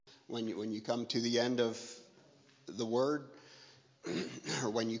when you come to the end of the word,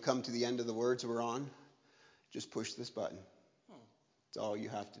 or when you come to the end of the words we're on, just push this button. It's all you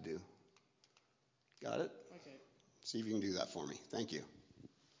have to do. Got it? Okay. See if you can do that for me. Thank you.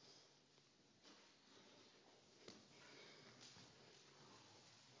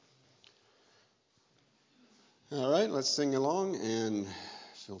 All right, let's sing along, and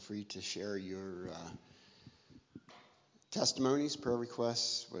feel free to share your testimonies, prayer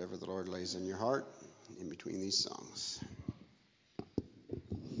requests, whatever the Lord lays in your heart in between these songs.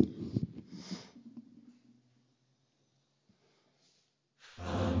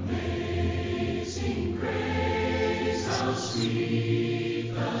 Amazing grace, how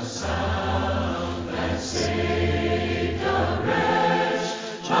sweet the sound that saved a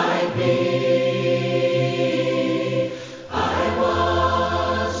wretch like me.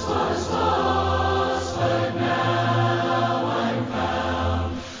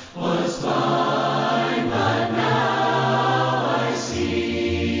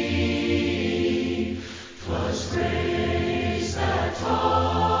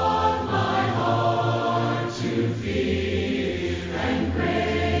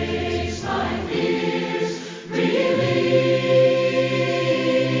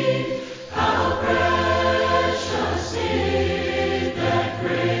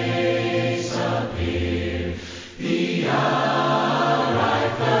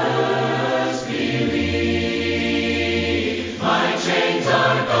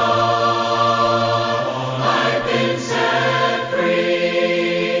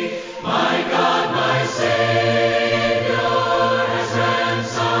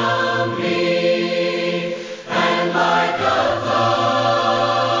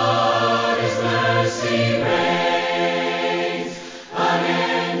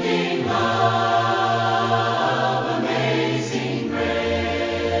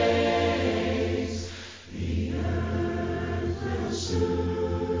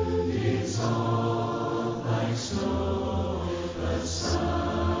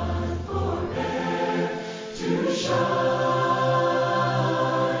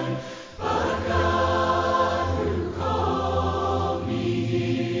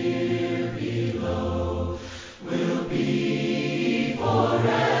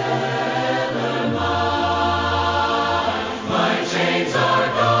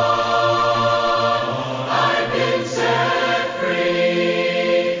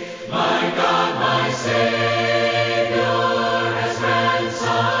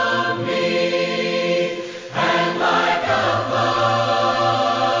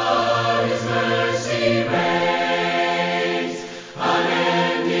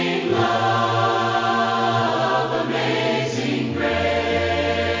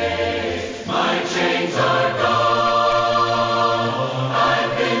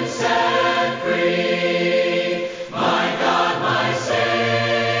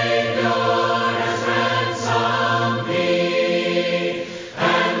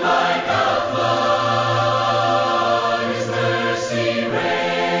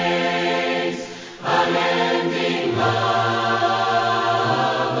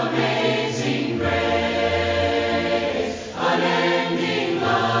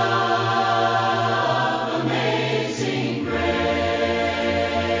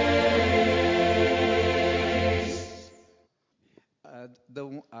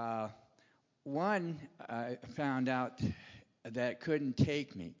 One I found out that couldn't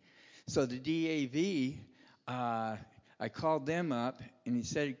take me. So the DAV, I called them up, and he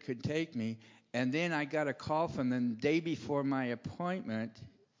said he could take me. And then I got a call from them the day before my appointment,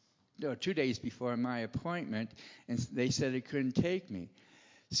 no, 2 days before my appointment, and they said it couldn't take me.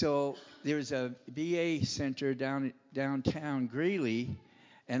 So there's a VA center downtown Greeley,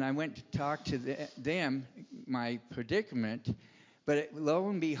 and I went to talk to them, my predicament. But lo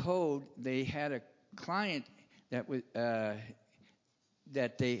and behold, they had a client that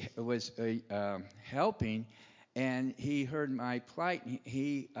was helping, and he heard my plight. And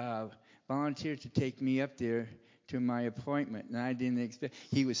he volunteered to take me up there to my appointment, and I didn't expect.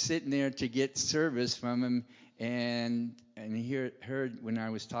 He was sitting there to get service from him, and he heard when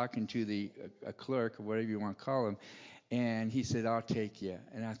I was talking to a clerk or whatever you want to call him, and he said, "I'll take you."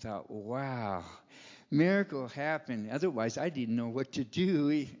 And I thought, wow. Miracle happened. Otherwise, I didn't know what to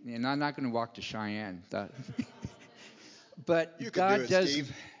do. And I'm not going to walk to Cheyenne. But you God could do it, does.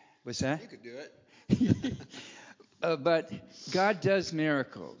 Steve. What's that? You could do it. But God does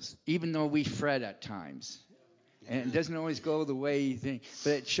miracles, even though we fret at times. And it doesn't always go the way you think.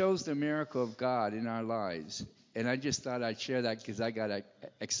 But it shows the miracle of God in our lives. And I just thought I'd share that because I got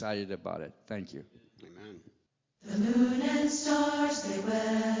excited about it. Thank you. Amen. The moon and stars, they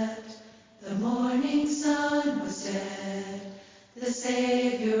wept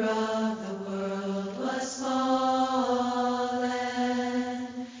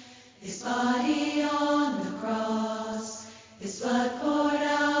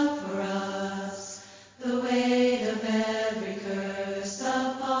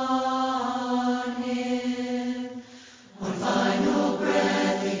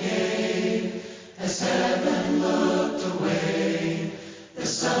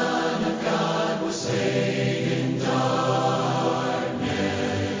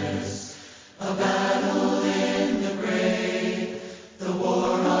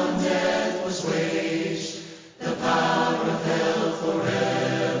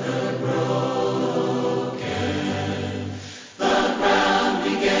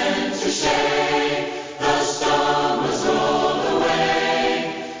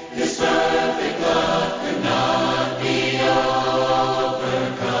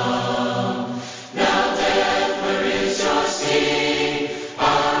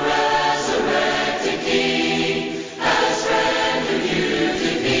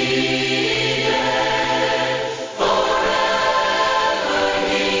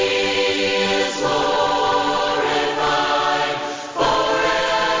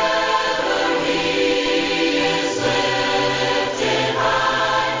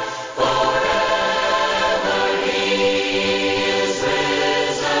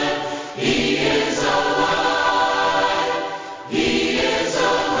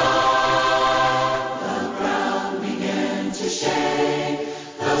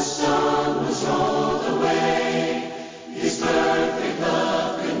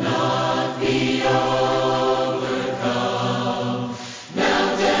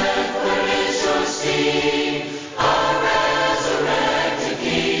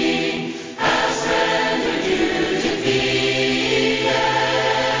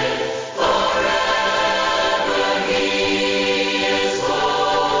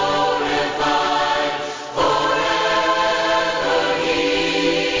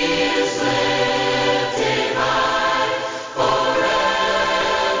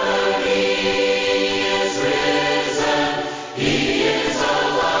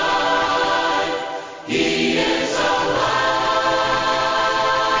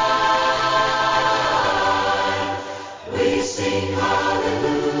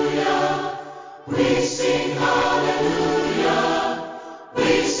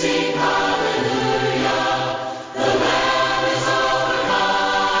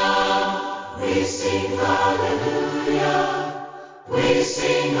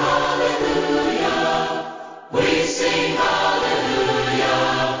sing hallelujah. We sing hallelujah.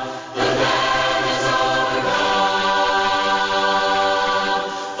 The Lamb is overcome.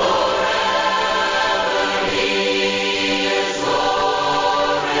 Forever He is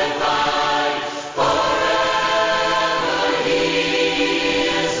glorified. Forever He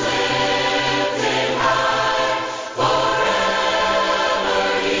is lifted high. Forever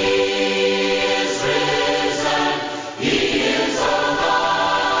He is risen. He is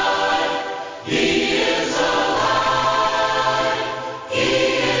alive. He is alive. He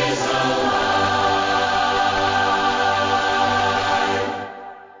is alive.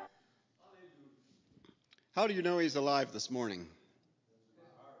 How do you know he's alive this morning?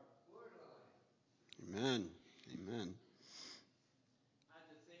 Amen. Amen. I had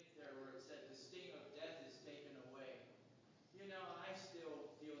to think there where it said the sting of death is taken away. You know, I still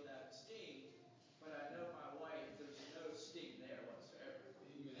feel that sting, but I know my wife, there's no sting there whatsoever.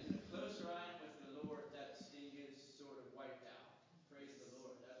 And the closer I am with the Lord, that sting is sort of wiped out. Praise the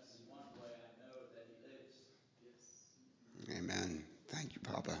Lord. That's one way I know that He lives. Amen. Thank you,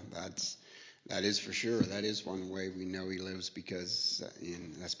 Papa. That is for sure. That is one way we know he lives, because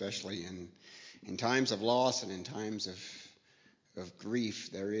especially in times of loss and in times of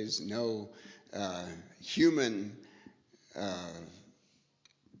grief, there is no human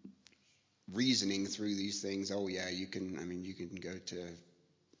reasoning through these things. Oh yeah, you can go to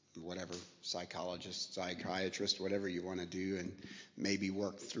whatever psychologist, psychiatrist, whatever you want to do, and maybe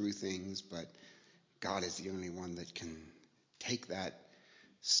work through things, but God is the only one that can take that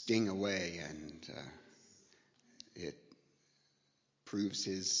sting away, and it proves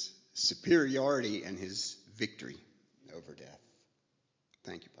his superiority and his victory over death.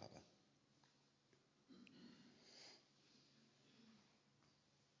 Thank you, Papa.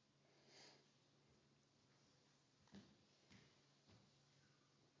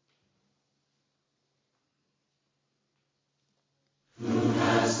 Who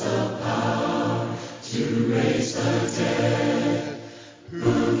has the power to raise the dead?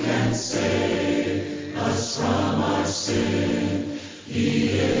 Who can save us from our sin? He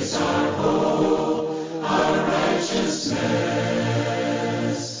is our hope, our righteousness.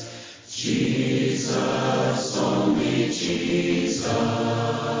 Jesus, only Jesus.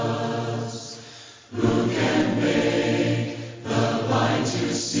 Who can make the blind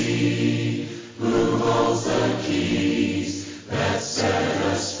to see? Who holds the keys that set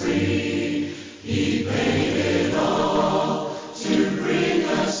us free? He paid it all to bring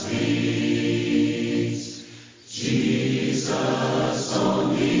us peace. Jesus,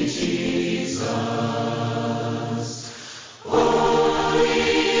 only Jesus. Holy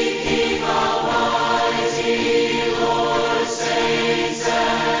King Almighty, Lord, saints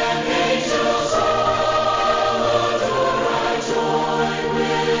and angels all adore. I join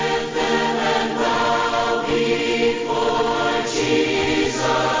with them and bow before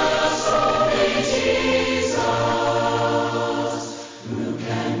Jesus, only Jesus. Who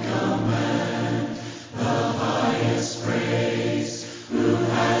can command the highest praise? Who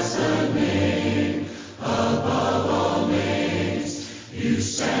has the name above all names? You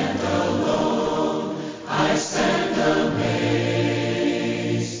stand alone, I stand amazed.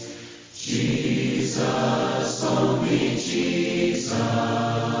 Jesus, only Jesus.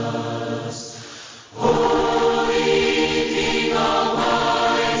 Holy King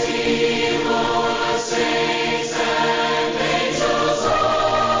Almighty, Lord, saints and angels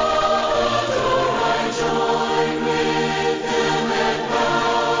all adore. I join with them and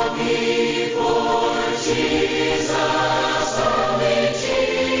bow before Jesus, only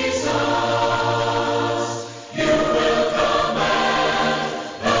Jesus. You will command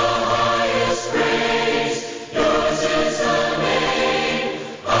the highest praise. Yours is the name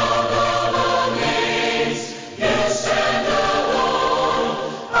above all names. You stand alone,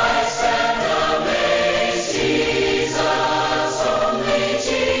 I stand amazed. Jesus, only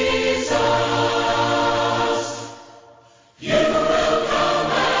Jesus. You will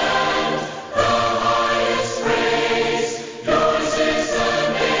command the highest praise. Yours is the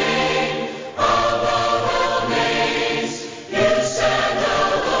name above all names. You stand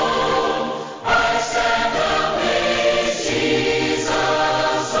alone, I stand amazed. Jesus,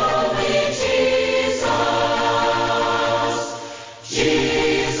 only Jesus.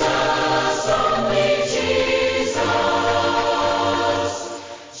 Jesus, only Jesus.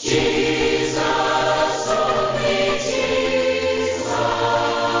 Jesus, only Jesus.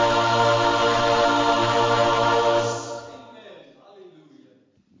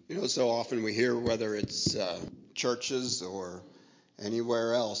 You know, so often we hear, whether it's churches or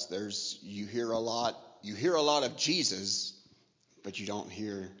anywhere else, you hear a lot of Jesus, but you don't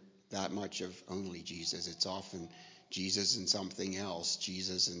hear that much of only Jesus. It's often Jesus and something else,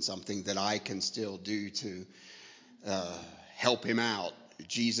 Jesus and something that I can still do to help him out,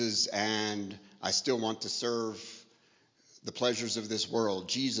 Jesus and I still want to serve the pleasures of this world,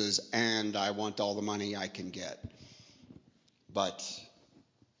 Jesus and I want all the money I can get. But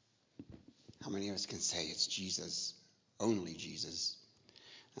how many of us can say it's Jesus, only Jesus?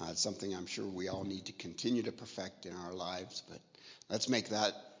 It's something I'm sure we all need to continue to perfect in our lives, but let's make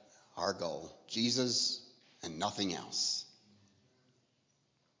that our goal. Jesus and nothing else.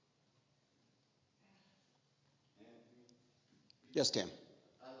 Yes, Tim.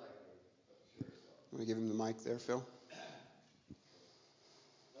 Want to give him the mic there, Phil?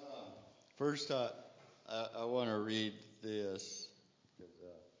 First, I want to read this because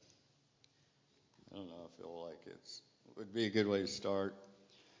I don't know. I feel like it would be a good way to start.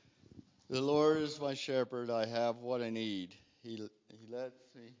 The Lord is my shepherd; I have what I need. He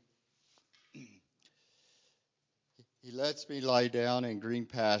lets me lie down in green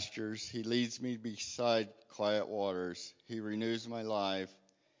pastures. He leads me beside quiet waters. He renews my life.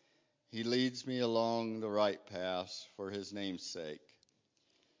 He leads me along the right paths for his name's sake.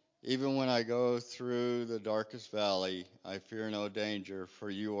 Even when I go through the darkest valley, I fear no danger, for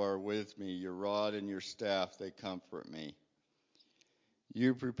you are with me. Your rod and your staff, they comfort me.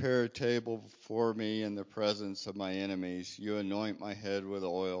 You prepare a table before me in the presence of my enemies. You anoint my head with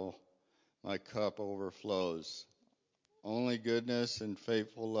oil. My cup overflows. Only goodness and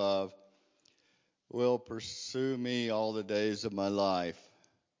faithful love will pursue me all the days of my life,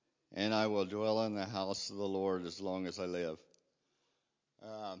 and I will dwell in the house of the Lord as long as I live.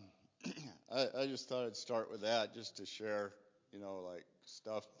 I just thought I'd start with that just to share, like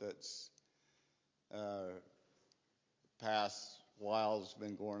stuff that's past while's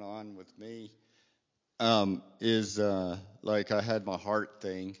been going on with me. Is like I had my heart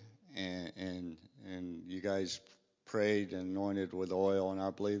thing, and you guys prayed and anointed with oil, and I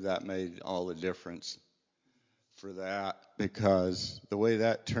believe that made all the difference for that, because the way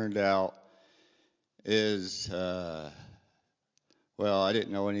that turned out is, I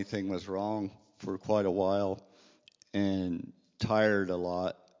didn't know anything was wrong for quite a while and tired a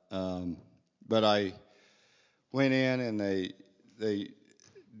lot. But I went in and they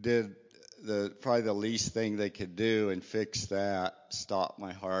did probably the least thing they could do and fixed that, stopped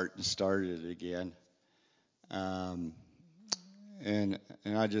my heart and started it again. And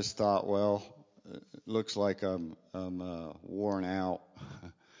I just thought, well, it looks like I'm worn out.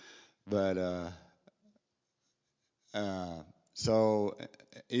 But so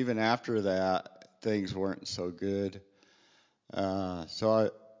even after that, things weren't so good.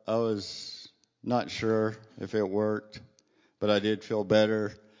 So I was not sure if it worked, but I did feel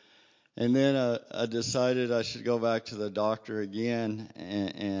better. And then I decided I should go back to the doctor again,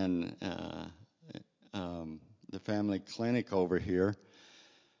 and the family clinic over here.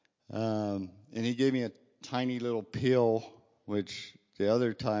 And he gave me a tiny little pill, which the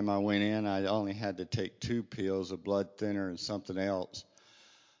other time I went in, I only had to take 2 pills, a blood thinner and something else.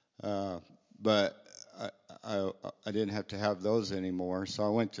 But I didn't have to have those anymore. So I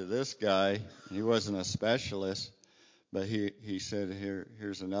went to this guy. He wasn't a specialist, but he said,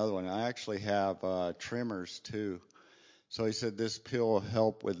 here's another one. I actually have tremors too. So he said this pill will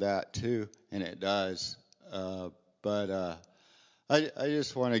help with that too, and it does. But I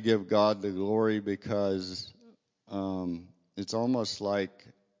just want to give God the glory, because it's almost like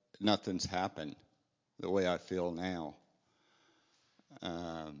nothing's happened the way I feel now.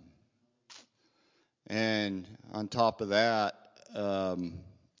 And on top of that,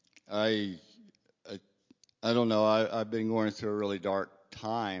 I don't know. I've been going through a really dark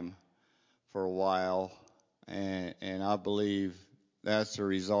time for a while, and I believe that's a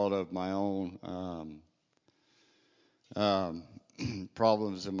result of my own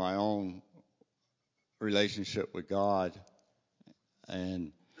problems in my own relationship with God,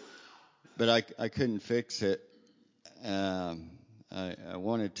 but I couldn't fix it. I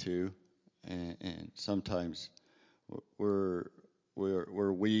wanted to, and sometimes we're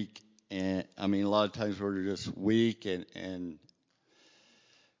weak, and I mean a lot of times we're just weak, and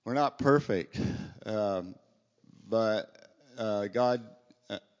we're not perfect, but God,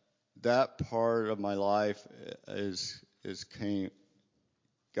 that part of my life is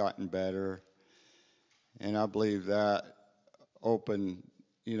gotten better, and I believe that opened.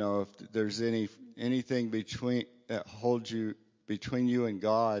 If there's anything that holds you between you and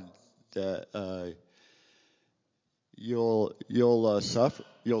God, that you'll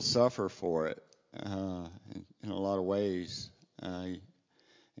suffer for it in a lot of ways,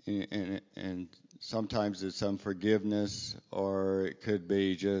 and sometimes it's unforgiveness, or it could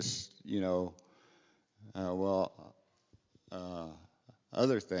be just,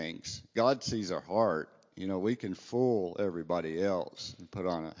 other things. God sees our heart. We can fool everybody else and put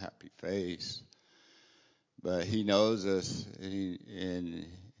on a happy face, but He knows us, and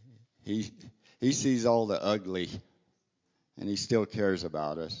He sees all the ugly, and He still cares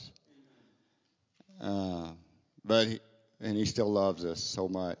about us. And He still loves us so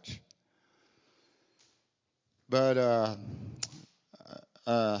much. But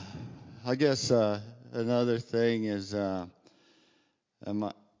I guess another thing is I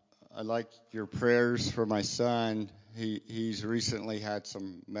like your prayers for my son. He's recently had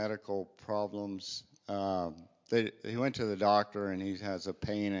some medical problems. He went to the doctor, and he has a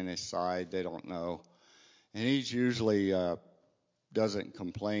pain in his side. They don't know. And he's usually doesn't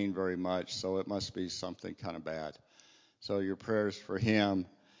complain very much, so it must be something kind of bad. So your prayers for him.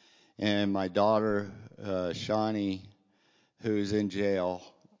 And my daughter, Shawnee, who's in jail,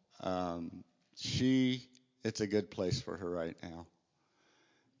 it's a good place for her right now.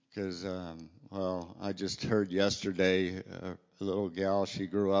 Because, I just heard yesterday a little gal she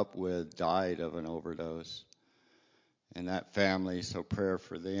grew up with died of an overdose. And that family, so prayer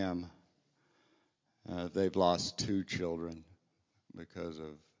for them. They've lost 2 children because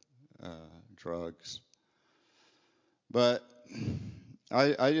of drugs. But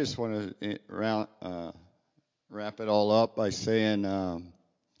I just want to wrap it all up by saying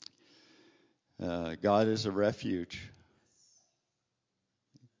God is a refuge.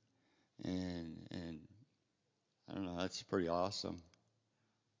 And I don't know, that's pretty awesome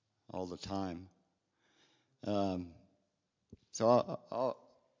all the time. So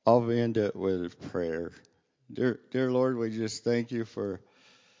I'll end it with prayer. Dear Lord, we just thank you for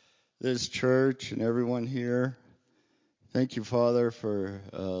this church and everyone here. Thank you, Father, for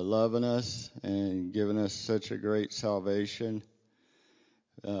loving us and giving us such a great salvation.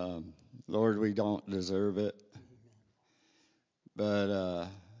 Lord, we don't deserve it. But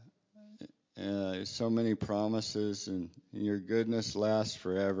so many promises, and your goodness lasts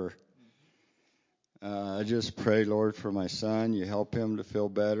forever. I just pray, Lord, for my son. You help him to feel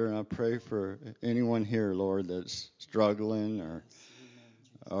better. And I pray for anyone here, Lord, that's struggling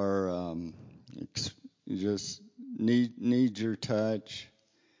or just need your touch,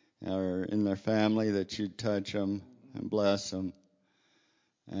 or in their family, that you'd touch them and bless them.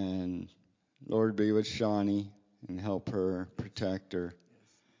 And Lord, be with Shawnee and help her, protect her.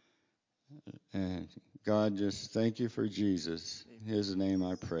 And God, just thank you for Jesus. In his name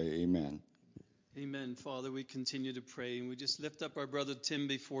I pray. Amen. Amen. Father, we continue to pray, and we just lift up our brother Tim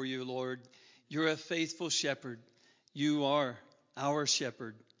before you, Lord. You're a faithful shepherd. You are our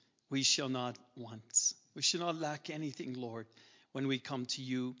shepherd. We shall not want. We shall not lack anything, Lord, when we come to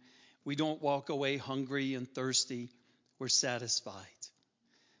you. We don't walk away hungry and thirsty. We're satisfied.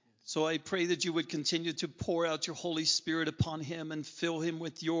 So I pray that you would continue to pour out your Holy Spirit upon him and fill him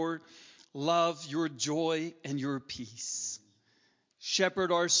with your love, your joy, and your peace.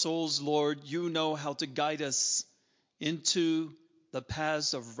 Shepherd our souls, Lord. You know how to guide us into the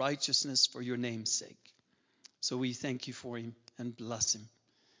paths of righteousness for your name's sake. So we thank you for him and bless him.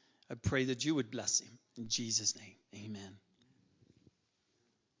 I pray that you would bless him. In Jesus' name, amen.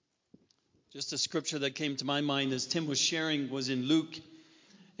 Just a scripture that came to my mind as Tim was sharing was in Luke.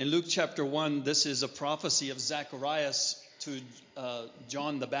 In Luke chapter 1, this is a prophecy of Zacharias to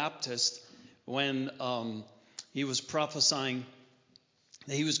John the Baptist when he was prophesying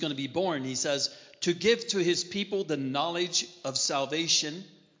that he was going to be born. He says, to give to his people the knowledge of salvation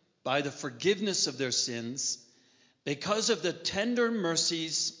by the forgiveness of their sins, because of the tender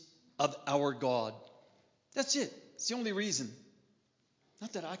mercies of our God. That's it. It's the only reason.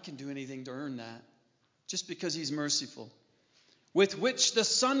 Not that I can do anything to earn that. Just because he's merciful. With which the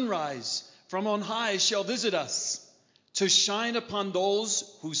sunrise from on high shall visit us, to shine upon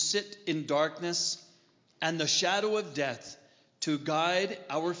those who sit in darkness and the shadow of death, to guide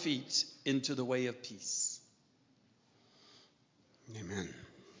our feet into the way of peace. Amen.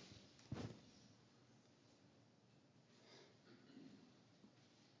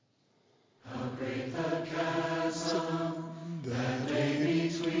 How great the chasm that lay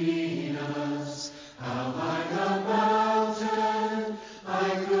between us, how high the mountain I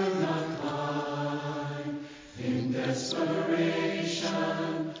could not climb. In desperation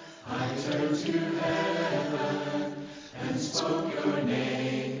I turned to heaven and spoke your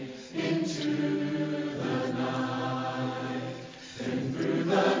name into the night. Then through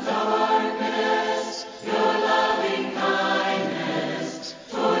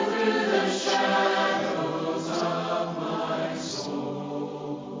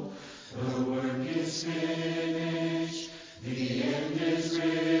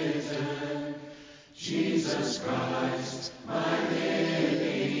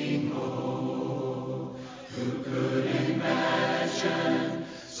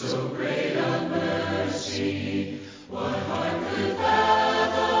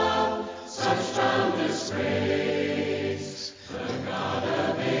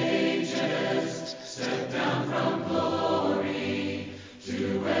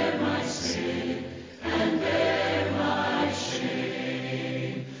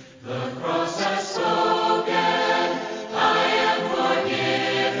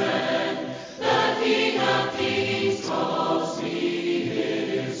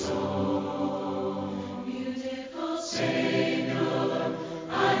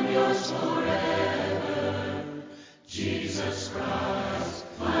yours forever. Jesus Christ,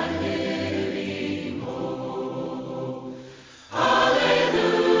 my living hope.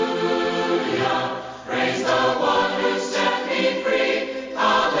 Hallelujah, praise the one who set me free.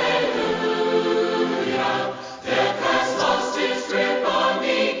 Hallelujah, death has lost its grip on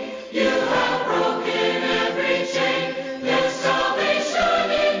me. You have broken every chain. There's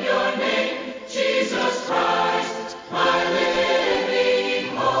salvation in your name, Jesus Christ, my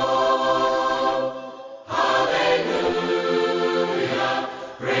living hope. Hallelujah,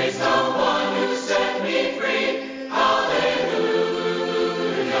 praise the one who set me free. Hallelujah,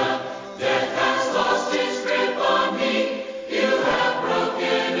 death has lost its grip on me. You have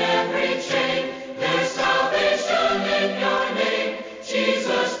broken every chain. There's salvation in your name,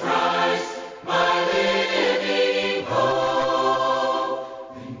 Jesus Christ, my living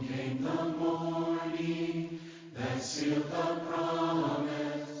hope. Then came the morning that sealed the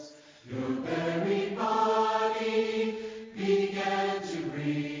promise. Your very body began to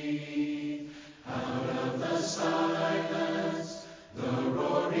breathe. Out of the silence, the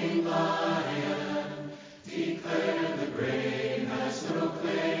roaring lion declared the grave has no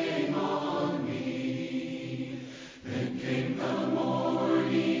claim on me. Then came the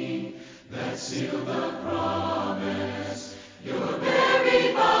morning that sealed the promise. Your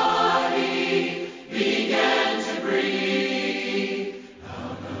very body began to breathe.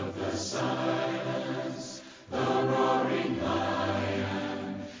 Out of the silence, the roaring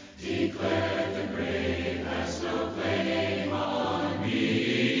lion declared the grave has no claim on me.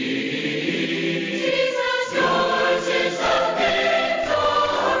 Jesus, yours is the victory.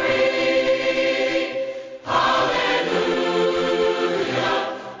 Hallelujah,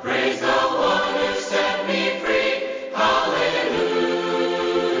 praise the one who set me free. Hallelujah,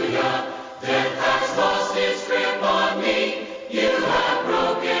 death has lost its grip on me. You have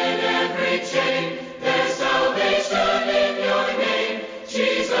broken every chain. There's salvation in your name,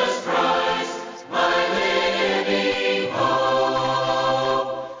 Jesus Christ, my living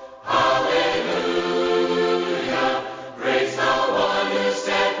hope. Hallelujah, praise the one who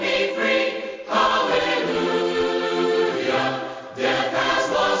set me free. Hallelujah, death has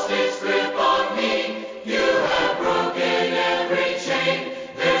lost its grip on me. You have broken every chain.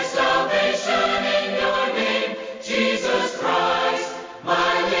 There's salvation in your name, Jesus Christ,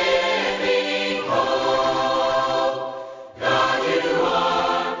 my living hope. God, you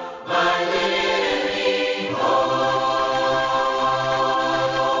are my living hope.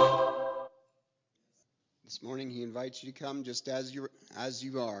 This morning he invites you to come just as you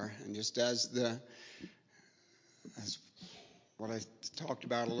are, and just as what I talked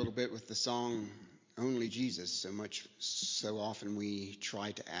about a little bit with the song Only Jesus. So often we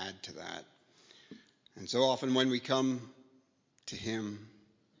try to add to that. And so often when we come to him,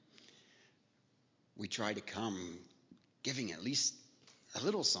 we try to come giving at least a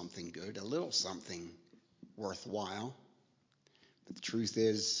little something good, a little something worthwhile. But the truth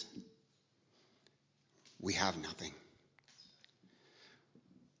is, we have nothing.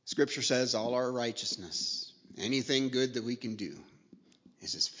 Scripture says all our righteousness, anything good that we can do,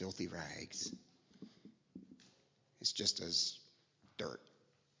 is as filthy rags. It's just as dirt.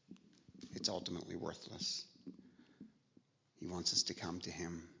 It's ultimately worthless. He wants us to come to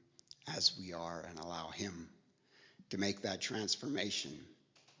him as we are and allow him to make that transformation.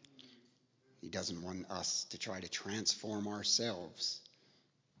 He doesn't want us to try to transform ourselves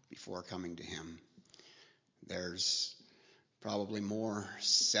before coming to him. There's probably more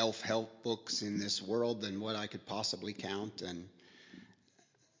self-help books in this world than what I could possibly count, and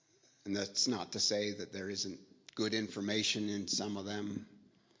that's not to say that there isn't good information in some of them,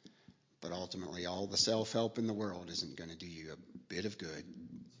 but ultimately all the self-help in the world isn't going to do you a bit of good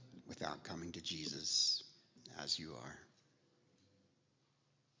without coming to Jesus as you are.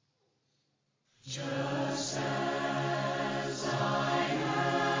 Just as I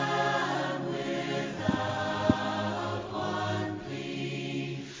am without one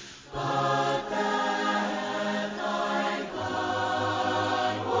plea, but that thy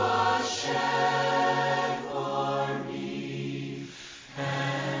blood was shed for me,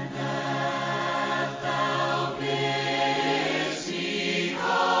 and that thou bidst me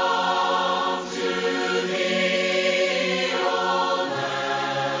come to thee, O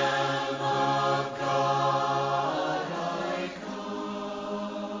Lamb of God.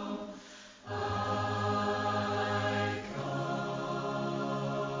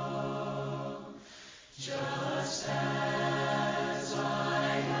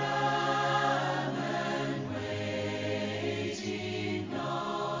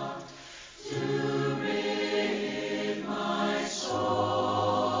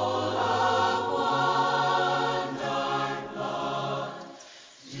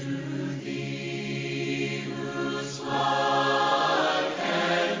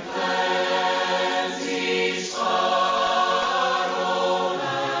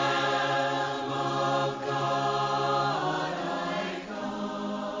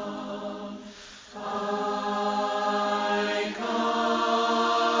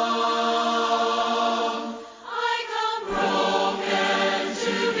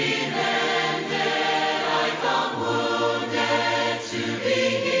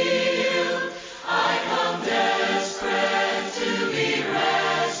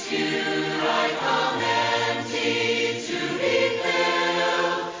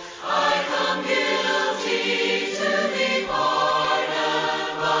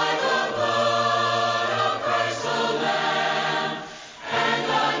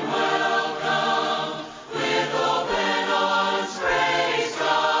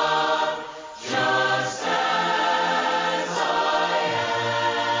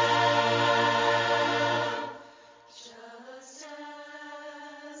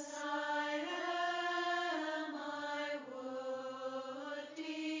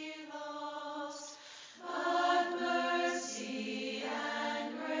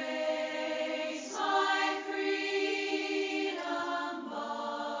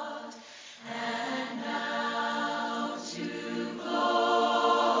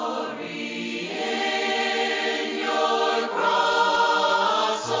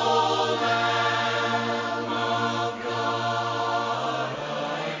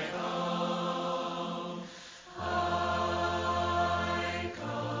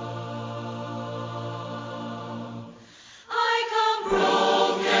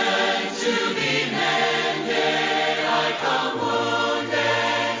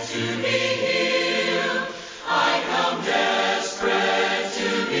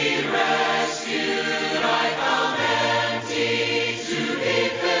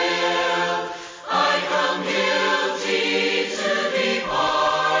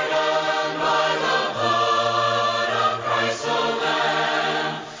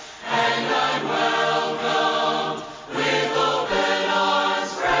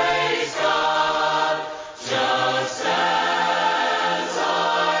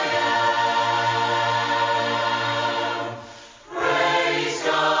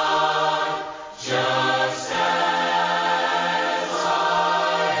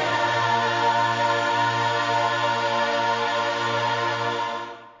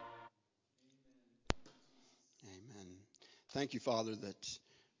 Thank you, Father, that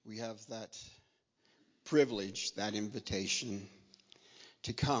we have that privilege, that invitation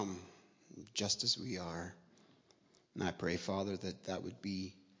to come just as we are. And I pray, Father, that that would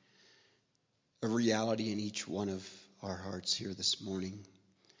be a reality in each one of our hearts here this morning.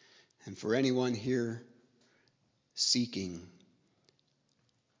 And for anyone here seeking,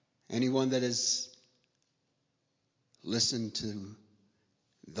 anyone that has listened to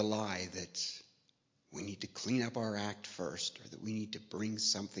the lie that we need to clean up our act first, or that we need to bring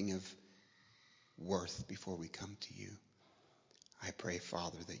something of worth before we come to you, I pray,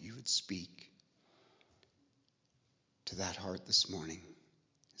 Father, that you would speak to that heart this morning,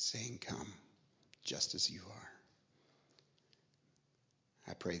 saying, come just as you are.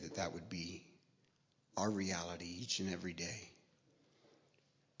 I pray that that would be our reality each and every day.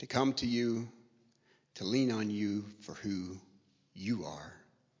 To come to you, to lean on you for who you are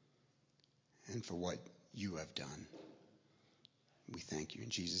and for what you have done. We thank you in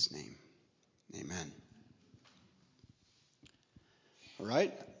Jesus' name. Amen. All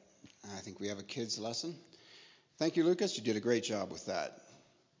right. I think we have a kids lesson. Thank you, Lucas. You did a great job with that.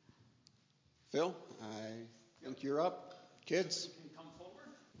 Phil, I think you're up. Kids. You can come forward.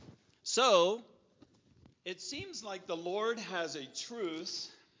 So, it seems like the Lord has a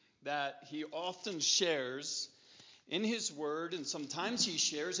truth that he often shares in his word, and sometimes he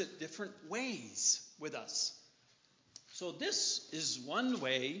shares it different ways with us. So this is one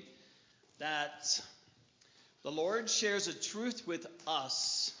way that the Lord shares a truth with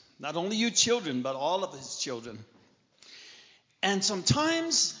us, not only you children, but all of his children. And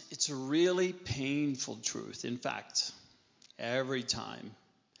sometimes it's a really painful truth. In fact, every time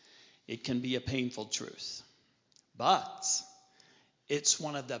it can be a painful truth. But it's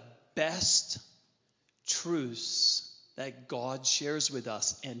one of the best truths that God shares with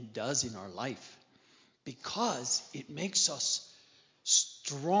us and does in our life, because it makes us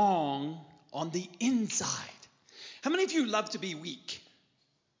strong on the inside. How many of you love to be weak?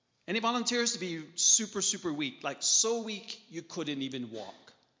 Any volunteers to be super, super weak? Like so weak you couldn't even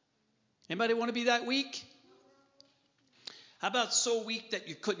walk. Anybody want to be that weak? How about so weak that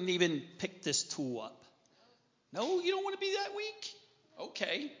you couldn't even pick this tool up? No, you don't want to be that weak?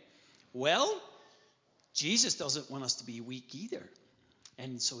 Okay. Well, Jesus doesn't want us to be weak either.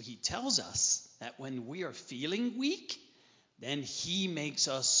 And so he tells us that when we are feeling weak, then he makes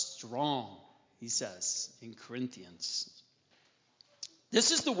us strong, he says in Corinthians.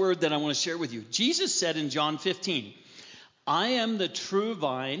 This is the word that I want to share with you. Jesus said in John 15, I am the true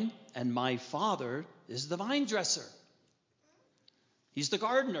vine, and my Father is the vine dresser. He's the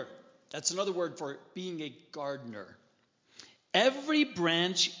gardener. That's another word for being a gardener. Every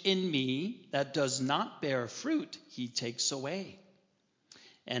branch in me that does not bear fruit, he takes away.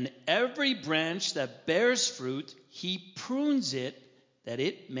 And every branch that bears fruit, he prunes it that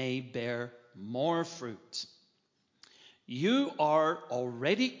it may bear more fruit. You are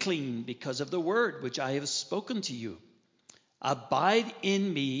already clean because of the word which I have spoken to you. Abide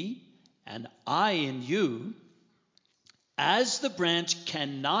in me, and I in you. As the branch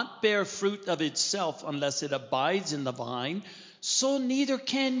cannot bear fruit of itself unless it abides in the vine, so neither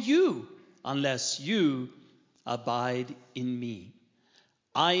can you unless you abide in me.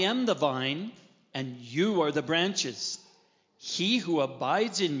 I am the vine, and you are the branches. He who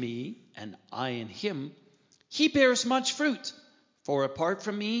abides in me, and I in him, he bears much fruit. For apart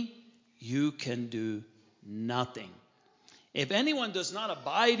from me, you can do nothing. If anyone does not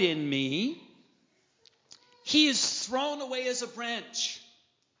abide in me, he is thrown away as a branch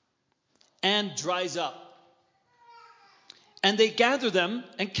and dries up. And they gather them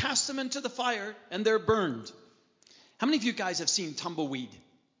and cast them into the fire, and they're burned. How many of you guys have seen tumbleweed?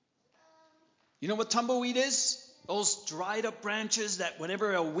 You know what tumbleweed is? Those dried up branches that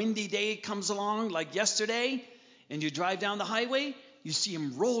whenever a windy day comes along, like yesterday, and you drive down the highway, you see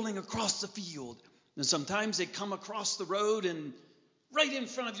them rolling across the field. And sometimes they come across the road and right in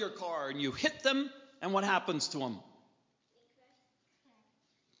front of your car, and you hit them, and what happens to them?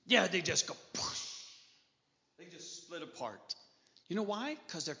 Yeah, they just go, poof. They just split apart. You know why?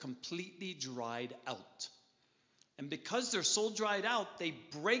 Because they're completely dried out. And because they're so dried out, they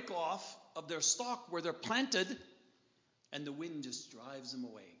break off of their stalk where they're planted, and the wind just drives them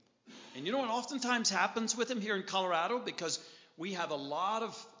away. And you know what oftentimes happens with them here in Colorado? Because we have a lot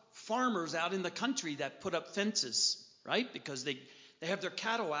of farmers out in the country that put up fences, right? Because they have their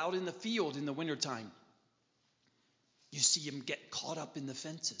cattle out in the field in the wintertime. You see them get caught up in the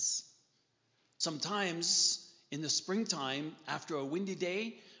fences. Sometimes in the springtime, after a windy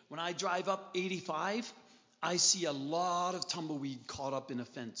day, when I drive up 85, I see a lot of tumbleweed caught up in a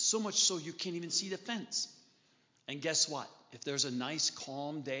fence. So much so you can't even see the fence. And guess what? if there's a nice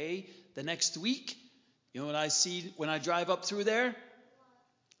calm day the next week, you know what I see when I drive up through there?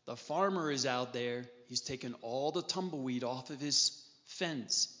 The farmer is out there. He's taken all the tumbleweed off of his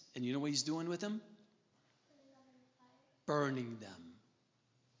fence. And you know what he's doing with them? Burning them.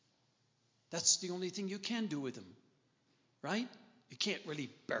 That's the only thing you can do with them, right? You can't really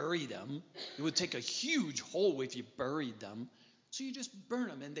bury them. It would take a huge hole if you buried them. So you just burn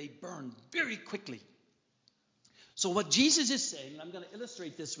them, and they burn very quickly. So what Jesus is saying, and I'm going to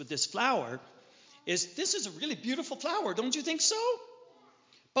illustrate this with this flower, is this is a really beautiful flower. Don't you think so?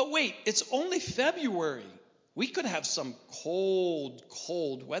 But wait, it's only February. We could have some cold,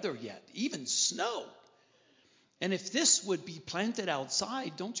 cold weather yet, even snow. And if this would be planted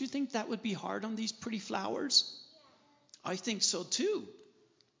outside, don't you think that would be hard on these pretty flowers? I think so too.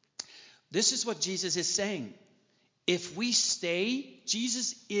 This is what Jesus is saying. If we stay,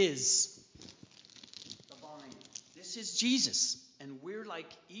 Jesus is the vine. This is Jesus. And we're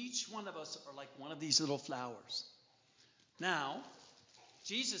like, each one of us are like one of these little flowers. Now,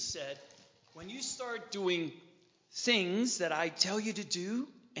 Jesus said, when you start doing things that I tell you to do,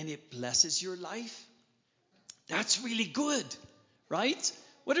 and it blesses your life, that's really good, right?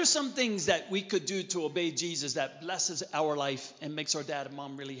 What are some things that we could do to obey Jesus that blesses our life and makes our dad and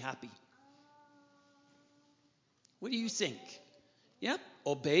mom really happy? What do you think? Yep,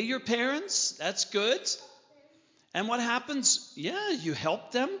 obey your parents. That's good. And what happens? Yeah, you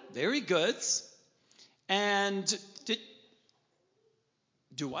help them. Very good. And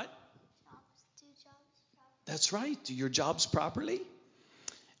do what? Do jobs. That's right. Do your jobs properly.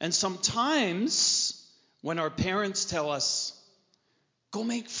 And sometimes when our parents tell us, go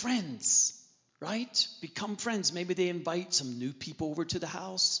make friends, right? Become friends. Maybe they invite some new people over to the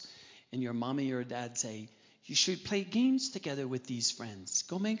house, and your mommy or dad say, you should play games together with these friends.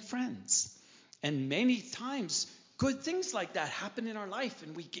 Go make friends. And many times, good things like that happen in our life,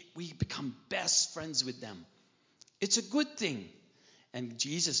 and we become best friends with them. It's a good thing. And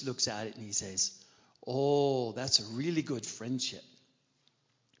Jesus looks at it and he says, oh, that's a really good friendship.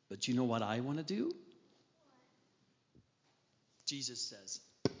 But you know what I want to do? Jesus says,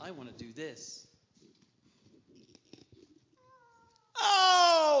 I want to do this.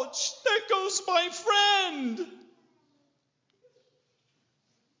 Ouch! There goes my friend!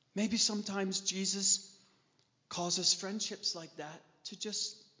 Maybe sometimes Jesus causes friendships like that to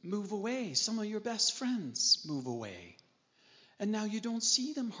just move away. Some of your best friends move away. And now you don't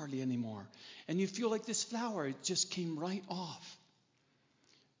see them hardly anymore. And you feel like this flower, it just came right off.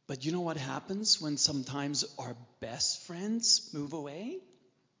 But you know what happens when sometimes our best friends move away?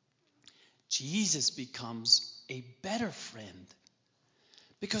 Jesus becomes a better friend.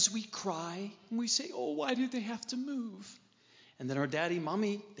 Because we cry and we say, oh, why do they have to move? And then our daddy,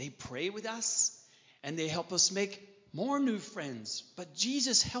 mommy, they pray with us and they help us make more new friends. But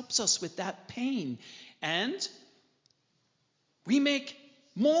Jesus helps us with that pain. And we make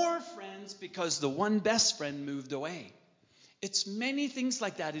more friends because the one best friend moved away. It's many things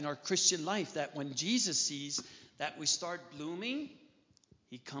like that in our Christian life that when Jesus sees that we start blooming,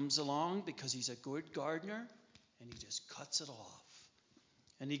 he comes along because he's a good gardener and he just cuts it off.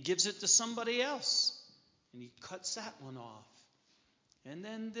 And he gives it to somebody else and he cuts that one off. And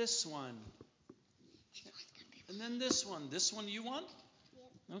then this one. And then this one. This one you want?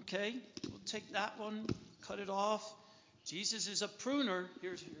 Yep. Okay, we'll take that one, cut it off. Jesus is a pruner.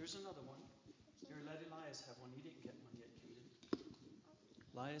 Here's another one. Here, let Elias have one. He didn't get one yet,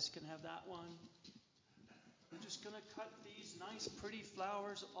 Caden. Elias can have that one. We're just going to cut these nice, pretty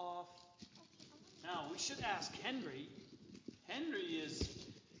flowers off. Now, we should ask Henry. Henry is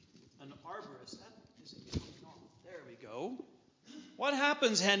an arborist. That isn't coming off. There we go. What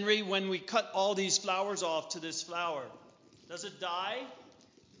happens, Henry, when we cut all these flowers off to this flower? Does it die?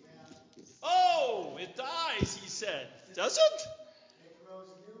 Yeah. Oh, it dies, he said. Does it? It grows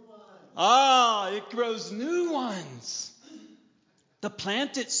new ones. Ah, it grows new ones. The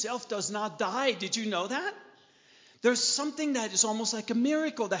plant itself does not die. Did you know that? There's something that is almost like a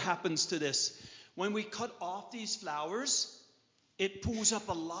miracle that happens to this. When we cut off these flowers, it pulls up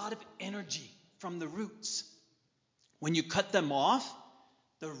a lot of energy from the roots. When you cut them off,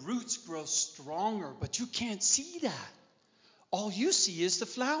 the roots grow stronger, but you can't see that. All you see is the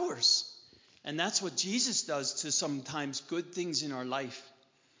flowers. And that's what Jesus does to sometimes good things in our life.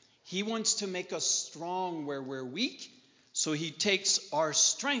 He wants to make us strong where we're weak. So he takes our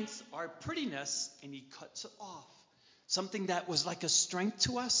strength, our prettiness, and he cuts it off. Something that was like a strength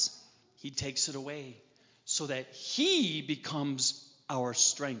to us, he takes it away so that he becomes our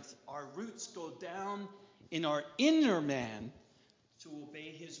strength. Our roots go down in our inner man to obey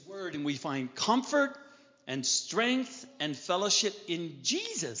his word, and we find comfort and strength and fellowship in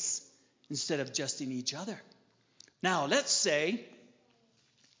Jesus instead of just in each other. Now, let's say,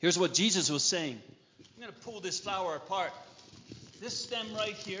 here's what Jesus was saying. I'm going to pull this flower apart. This stem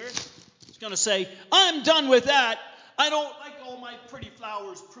right here is going to say, I'm done with that. I don't like all my pretty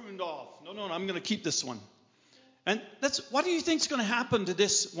flowers pruned off. No, I'm going to keep this one. And what do you think is going to happen to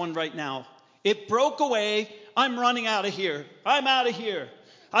this one right now? It broke away. I'm running out of here. I'm out of here.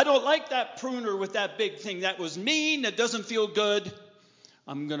 I don't like that pruner with that big thing. That was mean. That doesn't feel good.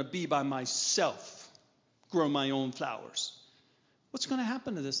 I'm going to be by myself. Grow my own flowers. What's going to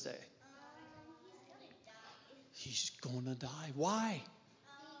happen to this day? He's going to die. Why?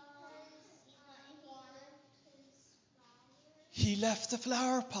 He left the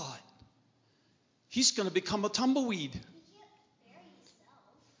flower pot. He's going to become a tumbleweed.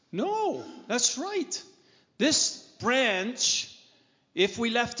 No, that's right. This branch, if we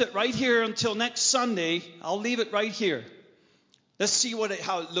left it right here until next Sunday, I'll leave it right here. Let's see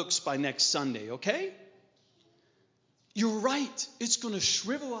how it looks by next Sunday, okay? You're right. It's going to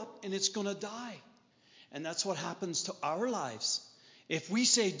shrivel up and it's going to die. And that's what happens to our lives. If we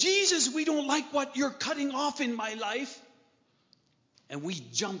say, Jesus, we don't like what you're cutting off in my life, and we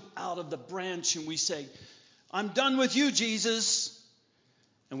jump out of the branch and we say, I'm done with you, Jesus,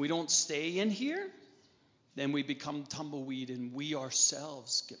 and we don't stay in here, then we become tumbleweed and we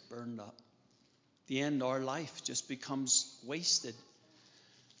ourselves get burned up. At the end, our life just becomes wasted.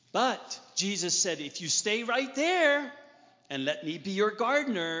 But Jesus said, if you stay right there and let me be your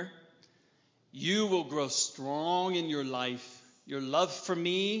gardener, you will grow strong in your life, your love for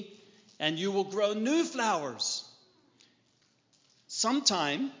me, and you will grow new flowers.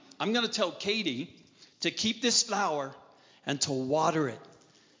 Sometime, I'm going to tell Katie to keep this flower and to water it.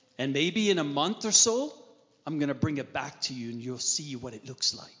 And maybe in a month or so, I'm going to bring it back to you and you'll see what it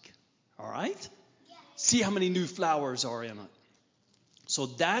looks like. All right? Yes. See how many new flowers are in it. So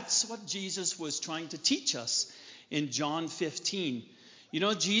that's what Jesus was trying to teach us in John 15. You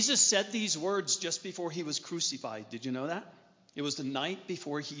know, Jesus said these words just before he was crucified. Did you know that? It was the night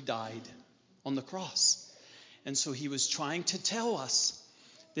before he died on the cross. And so he was trying to tell us,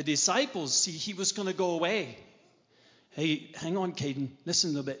 the disciples, see, he was going to go away. Hey, hang on, Caden. Listen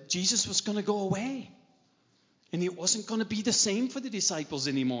a little bit. Jesus was going to go away. And it wasn't going to be the same for the disciples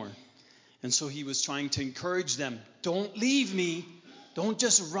anymore. And so he was trying to encourage them. Don't leave me. Don't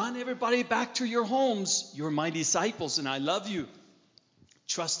just run everybody back to your homes. You're my disciples and I love you.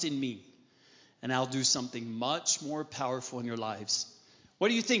 Trust in me. And I'll do something much more powerful in your lives. What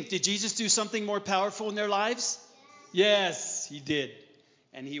do you think? Did Jesus do something more powerful in their lives? Yes, he did.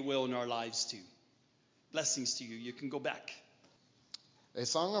 And he will in our lives too. Blessings to you. You can go back. A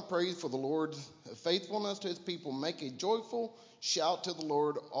song of praise for the Lord's faithfulness to his people. Make a joyful shout to the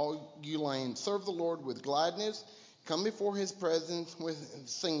Lord, all you lands. Serve the Lord with gladness. Come before his presence with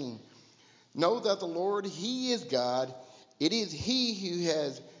singing. Know that the Lord, he is God. It is he who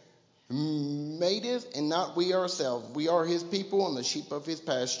has made us and not we ourselves. We are his people and the sheep of his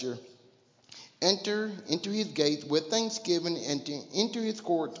pasture. Enter into his gates with thanksgiving and into his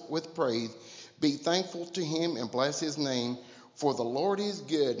courts with praise. Be thankful to him and bless his name. For the Lord is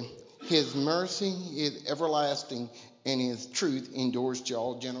good. His mercy is everlasting and his truth endures to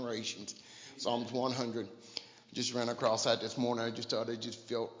all generations. Psalms 100. Just ran across that this morning. I just thought I just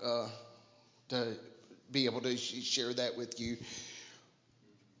felt to be able to share that with you.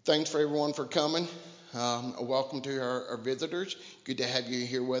 Thanks for everyone for coming. Welcome to our visitors. Good to have you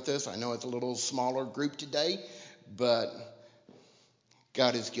here with us. I know it's a little smaller group today, but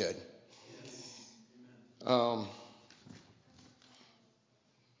God is good.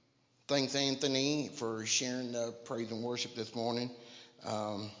 Thanks, Anthony, for sharing the praise and worship this morning.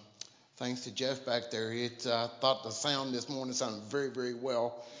 Thanks to Jeff back there. I thought the sound this morning sounded very, very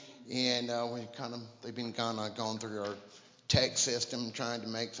well. And they've been going through our tech system, trying to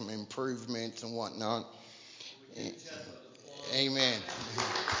make some improvements and whatnot. Amen.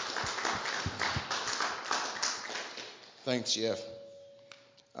 Thanks, Jeff.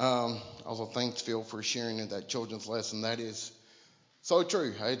 Also, thanks, Phil, for sharing that children's lesson. That is so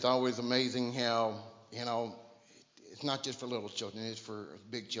true. It's always amazing how, it's not just for little children, it's for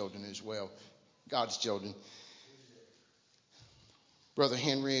big children as well, God's children. Brother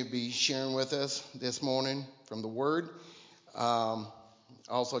Henry will be sharing with us this morning from the Word.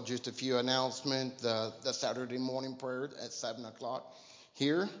 Also, just a few announcements. The Saturday morning prayer at 7 o'clock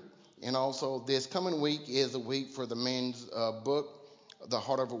here. And also, this coming week is a week for the men's book, The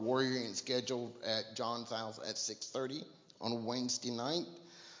Heart of a Warrior, and scheduled at John's house at 6:30 on Wednesday night.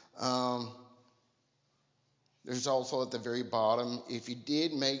 There's also at the very bottom, if you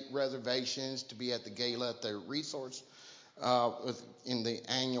did make reservations to be at the gala at the resource, in the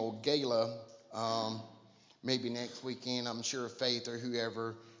annual gala, maybe next weekend, I'm sure Faith or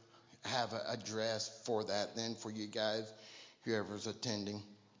whoever have a dress for that then for you guys, whoever's attending.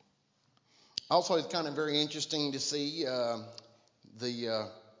 Also, it's kind of very interesting to see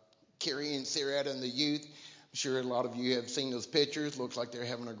the Carrie and Sarah and the youth. I'm sure a lot of you have seen those pictures. Looks like they're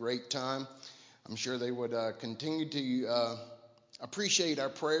having a great time. I'm sure they would continue to appreciate our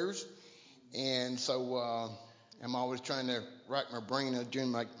prayers. And so I'm always trying to rack my brain doing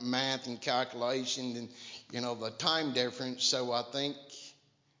my math and calculation and, the time difference. So I think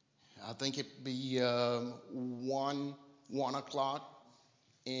it'd be 1 o'clock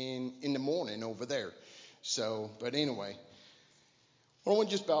in the morning over there. So, but anyway, I want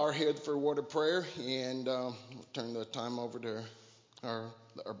to just bow our head for a word of prayer and turn the time over to our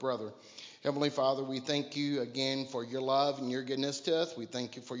brother. Heavenly Father, we thank you again for your love and your goodness to us. We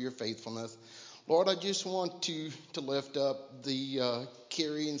thank you for your faithfulness. Lord, I just want to lift up the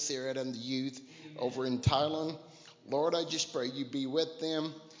Carrie and Sarah and the youth over in Thailand. Lord, I just pray you be with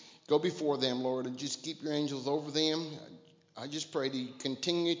them. Go before them, Lord, and just keep your angels over them. I just pray to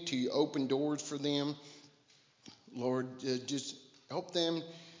continue to open doors for them. Lord, just help them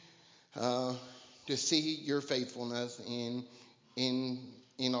to see your faithfulness in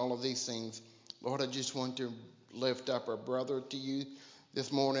all of these things. Lord, I just want to lift up our brother to you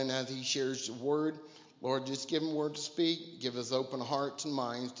this morning as he shares the word. Lord, just give him word to speak. Give us open hearts and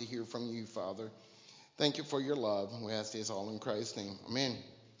minds to hear from you, Father. Thank you for your love. We ask this all in Christ's name. Amen.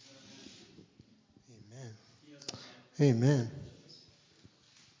 Amen. Amen.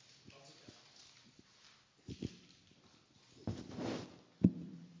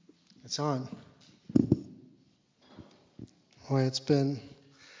 It's on. Boy, it's been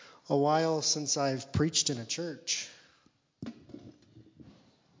a while since I've preached in a church.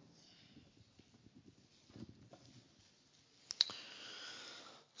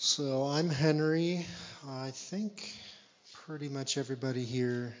 So I'm Henry. I think pretty much everybody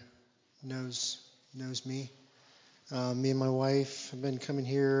here knows me. Me and my wife have been coming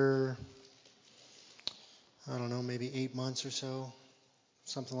here, I don't know, maybe 8 months or so,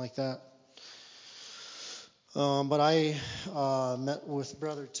 something like that. But I met with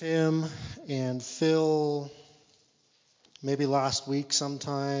Brother Tim and Phil maybe last week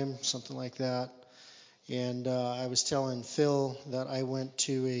sometime, something like that. And I was telling Phil that I went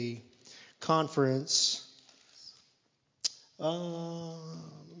to a conference.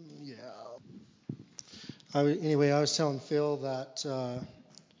 Anyway, I was telling Phil that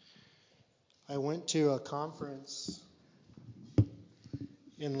I went to a conference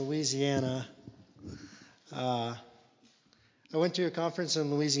in Louisiana. I went to a conference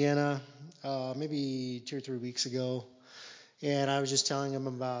in Louisiana maybe 2 or 3 weeks ago, and I was just telling him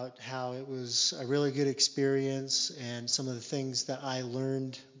about how it was a really good experience and some of the things that I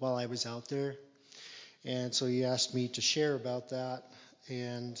learned while I was out there. And so he asked me to share about that.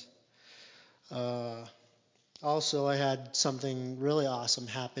 And also I had something really awesome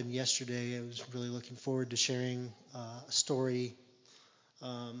happen yesterday. I was really looking forward to sharing a story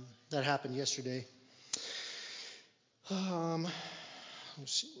that happened yesterday.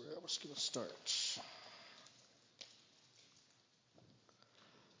 Let's see where I was going to start.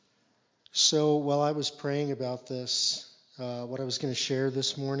 So while I was praying about this, what I was going to share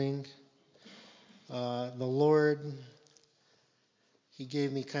this morning, the Lord, He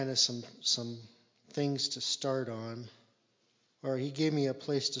gave me kind of some things to start on, or He gave me a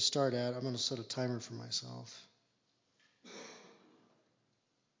place to start at. I'm going to set a timer for myself.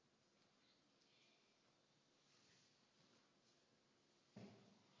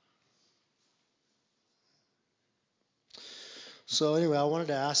 So anyway, I wanted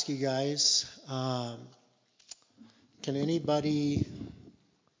to ask you guys, can anybody,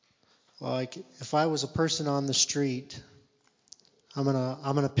 like, if I was a person on the street, I'm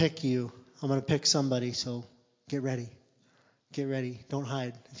gonna pick you. I'm gonna pick somebody. So get ready. Get ready. Don't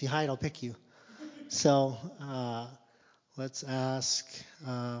hide. If you hide, I'll pick you. So let's ask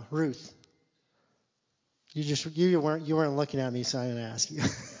Ruth. You weren't looking at me, so I'm gonna ask you.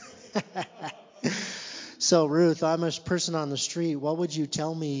 So Ruth, I'm a person on the street. What would you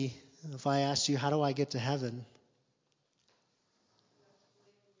tell me if I asked you, how do I get to heaven?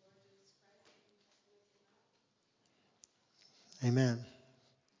 Amen.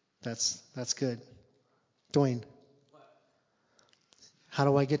 That's good. Dwayne. How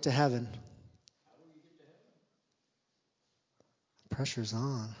do I get to heaven? Pressure's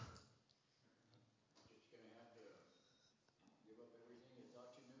on.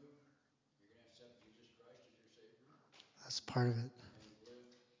 part of it.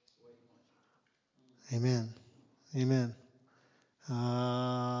 Amen. Amen.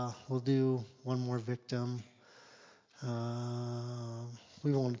 We'll do one more victim.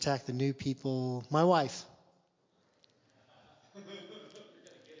 We won't attack the new people. My wife.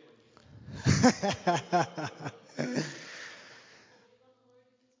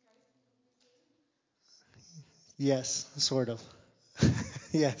 Yes, sort of.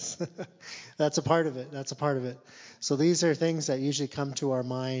 Yes. That's a part of it. That's a part of it. So these are things that usually come to our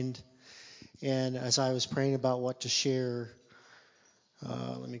mind. And as I was praying about what to share,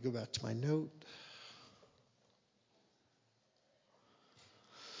 let me go back to my note.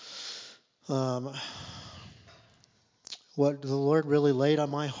 What the Lord really laid on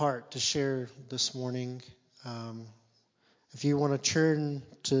my heart to share this morning. If you want to turn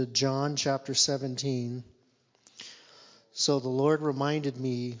to John chapter 17. So the Lord reminded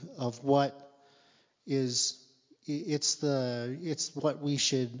me of what it's what we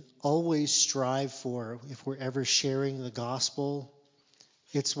should always strive for if we're ever sharing the gospel.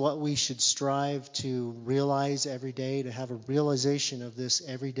 It's what we should strive to realize every day, to have a realization of this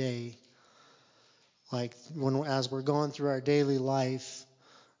every day. Like as we're going through our daily life,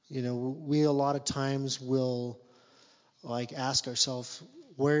 we a lot of times will like ask ourselves,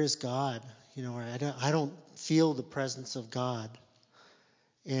 where is God? Or I don't feel the presence of God.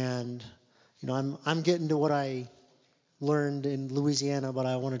 And I'm getting to what I learned in Louisiana, but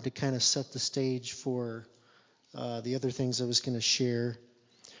I wanted to kind of set the stage for the other things I was going to share.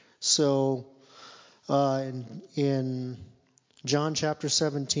 So in John chapter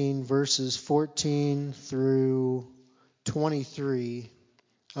 17, verses 14 through 23,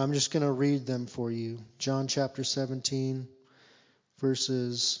 I'm just going to read them for you. John chapter 17,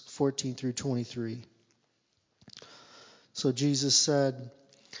 verses 14 through 23. So Jesus said,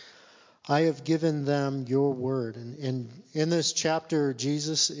 I have given them your word. And in this chapter,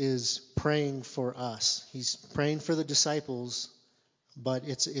 Jesus is praying for us. He's praying for the disciples, but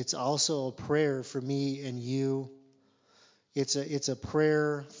it's also a prayer for me and you. It's a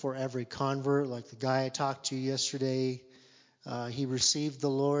prayer for every convert. Like the guy I talked to yesterday, he received the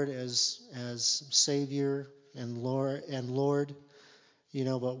Lord as Savior and Lord.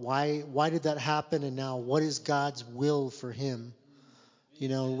 But why did that happen? And now what is God's will for him?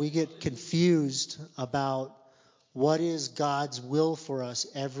 We get confused about what is God's will for us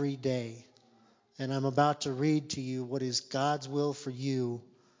every day. And I'm about to read to you what is God's will for you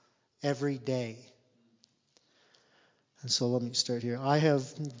every day. And so let me start here. I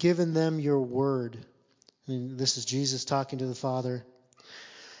have given them your word. And this is Jesus talking to the Father.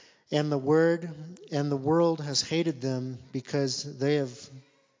 And the world has hated them because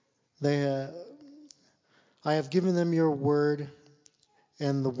I have given them your word,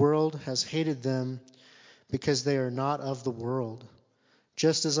 and the world has hated them because they are not of the world.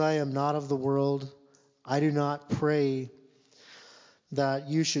 Just as I am not of the world, I do not pray that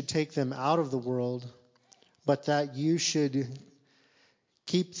you should take them out of the world, but that you should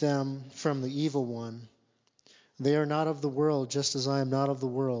keep them from the evil one. They are not of the world, just as I am not of the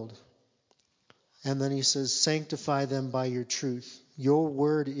world. And then he says, sanctify them by your truth. Your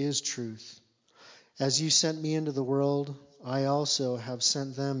word is truth. As you sent me into the world, I also have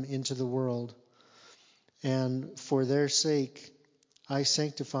sent them into the world. And for their sake, I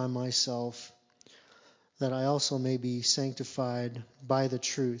sanctify myself, that I also may be sanctified by the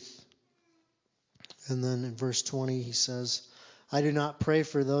truth. And then in verse 20, he says, I do not pray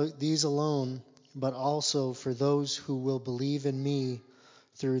for these alone, but also for those who will believe in me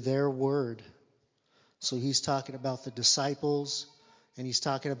through their word. So he's talking about the disciples, and he's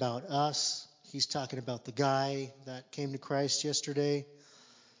talking about us. He's talking about the guy that came to Christ yesterday.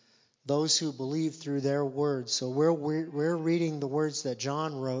 Those who believe through their words. So we're reading the words that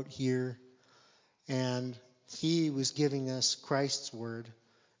John wrote here, and he was giving us Christ's word.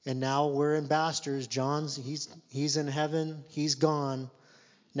 And now we're ambassadors. He's in heaven. He's gone.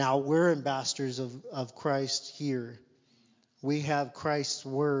 Now we're ambassadors of Christ here. We have Christ's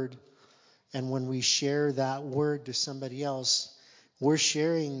word, and when we share that word to somebody else, we're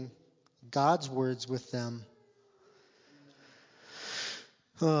sharing God's words with them.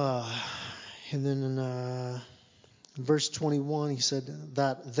 And then in verse 21, he said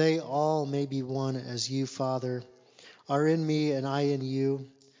that they all may be one as you, Father, are in me and I in you,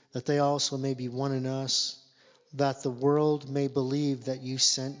 that they also may be one in us, that the world may believe that you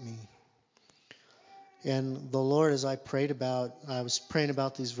sent me. And the Lord, as I was praying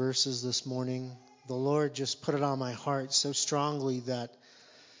about these verses this morning, the Lord just put it on my heart so strongly that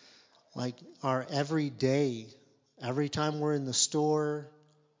like our every day, every time we're in the store,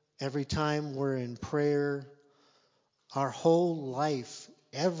 every time we're in prayer, Our whole life,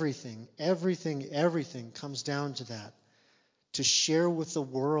 everything comes down to that. To share with the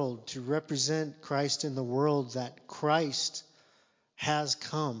world, to represent Christ in the world, that Christ has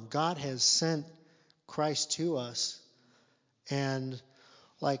come. God has sent Christ to us. And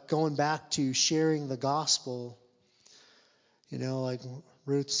like going back to sharing the gospel, like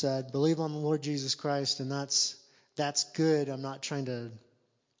Ruth said, believe on the Lord Jesus Christ, and that's good. I'm not trying to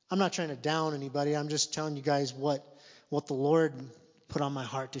down anybody. I'm just telling you guys what the Lord put on my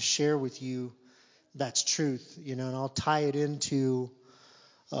heart to share with you. That's truth, and I'll tie it into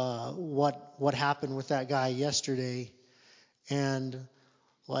what happened with that guy yesterday. And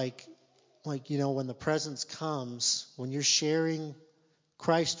like when the presence comes, when you're sharing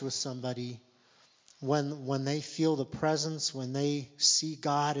Christ with somebody, when they feel the presence, when they see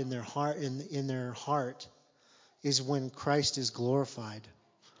God in their heart, in their heart, is when Christ is glorified.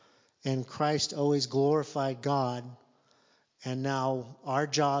 And Christ always glorified God, and now our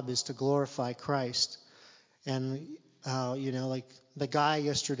job is to glorify Christ. And like the guy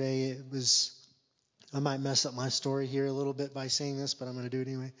yesterday, I might mess up my story here a little bit by saying this, but I'm going to do it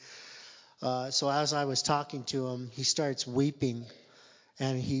anyway. So as I was talking to him, he starts weeping,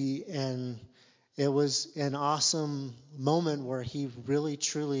 and it was an awesome moment where he really,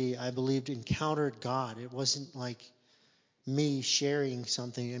 truly, I believed, encountered God. It wasn't like me sharing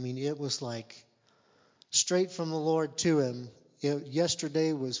something. I mean, it was like straight from the Lord to him.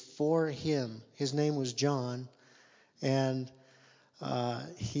 Yesterday was for him. His name was John, and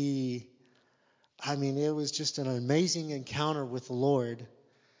it was just an amazing encounter with the Lord.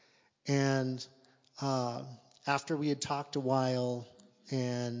 And after we had talked a while,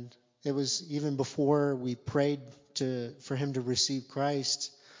 and it was even before we prayed for him to receive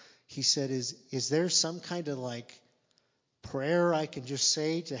Christ, he said, is there some kind of like prayer I can just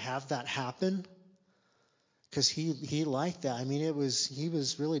say to have that happen? Because he liked that. I mean, he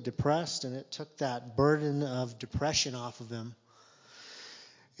was really depressed, and it took that burden of depression off of him.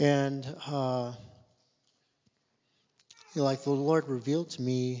 And like the Lord revealed to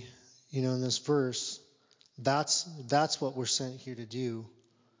me, in this verse, that's what we're sent here to do.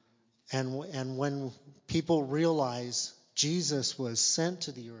 And when people realize Jesus was sent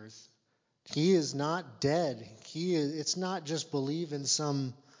to the earth, he is not dead. It's not just believe in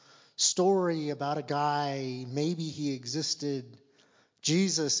some story about a guy, maybe he existed.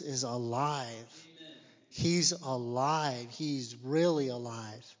 Jesus is alive. Amen. He's alive. He's really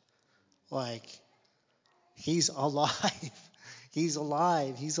alive. Like, he's alive. He's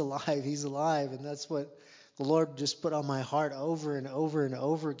alive. He's alive. He's alive. And that's what the Lord just put on my heart over and over and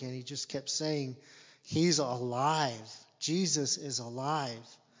over again. He just kept saying, he's alive. Jesus is alive.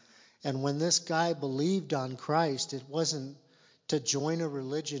 And when this guy believed on Christ, it wasn't to join a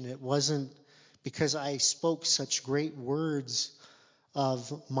religion. It wasn't because I spoke such great words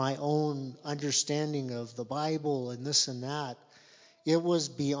of my own understanding of the Bible and this and that. It was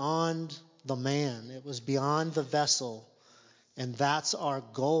beyond the man. It was beyond the vessel. And that's our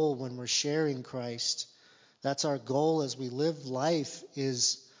goal when we're sharing Christ. That's our goal as we live life,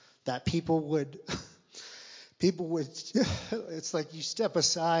 is that people would, it's like you step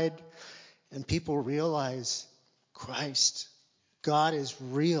aside and people realize Christ, God is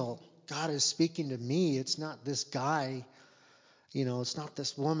real. God is speaking to me. It's not this guy, it's not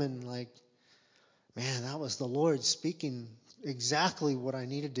this woman. Like, man, that was the Lord speaking exactly what I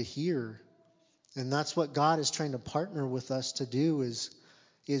needed to hear. And that's what God is trying to partner with us to do, is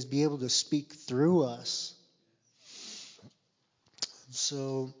be able to speak through us.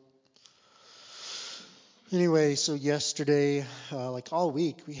 So anyway, so yesterday, like all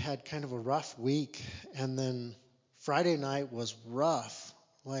week, we had kind of a rough week. And then Friday night was rough.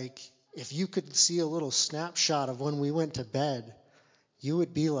 Like, if you could see a little snapshot of when we went to bed, you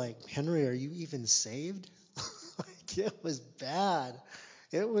would be like, Henry, are you even saved? Like, it was bad.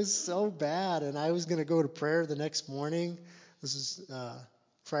 It was so bad. And I was going to go to prayer the next morning. This is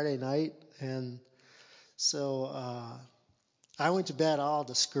Friday night. And so I went to bed all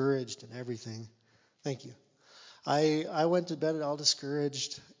discouraged and everything. Thank you. I went to bed all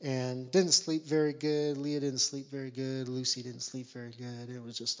discouraged and didn't sleep very good. Leah didn't sleep very good. Lucy didn't sleep very good. It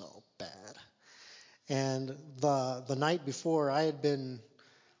was just all bad. And the night before, I had been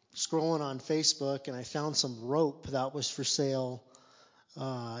scrolling on Facebook, and I found some rope that was for sale.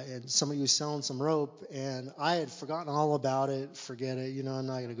 And somebody was selling some rope, and I had forgotten all about it. Forget it. I'm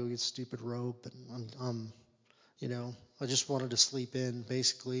not going to go get stupid rope. And I just wanted to sleep in,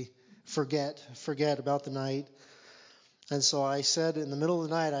 basically. Forget about the night. And so I said, in the middle of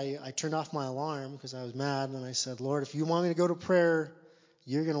the night, I turned off my alarm because I was mad. And I said, Lord, if you want me to go to prayer,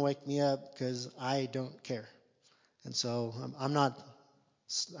 you're going to wake me up, because I don't care. And so I'm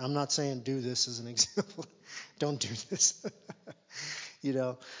not saying do this as an example. Don't do this.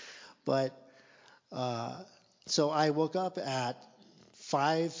 But so I woke up at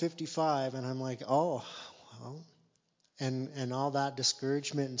 5:55, and I'm like, oh, well, and all that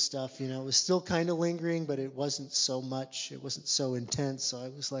discouragement and stuff, it was still kind of lingering, but it wasn't so much. It wasn't so intense. So I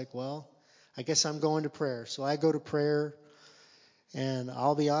was like, well, I guess I'm going to prayer. So I go to prayer, and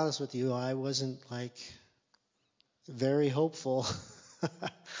I'll be honest with you, I wasn't like very hopeful.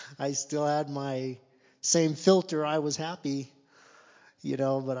 I still had my same filter. I was happy,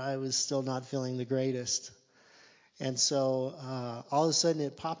 but I was still not feeling the greatest. And so all of a sudden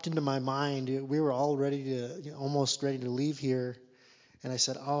it popped into my mind. We were all almost ready to leave here. And I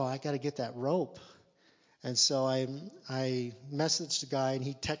said, oh, I got to get that rope. And so I messaged the guy, and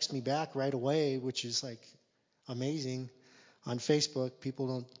he texted me back right away, which is like amazing. On Facebook, people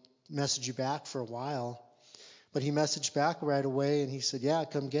don't message you back for a while. But he messaged back right away, and he said, yeah,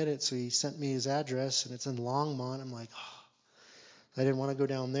 come get it. So he sent me his address, and it's in Longmont. I'm like, oh, I didn't want to go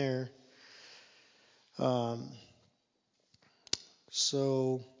down there.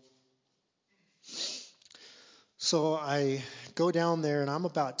 So I go down there, and I'm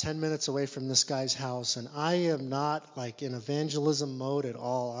about 10 minutes away from this guy's house, and I am not like in evangelism mode at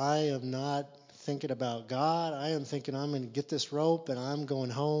all. I am not thinking about God. I am thinking I'm going to get this rope, and I'm going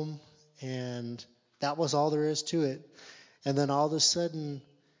home, and that was all there is to it. And then all of a sudden,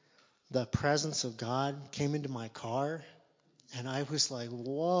 the presence of God came into my car, and I was like,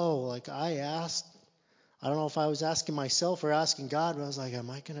 whoa, like I don't know if I was asking myself or asking God, but I was like,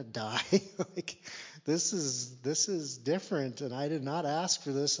 am I going to die? Like, this is different, and I did not ask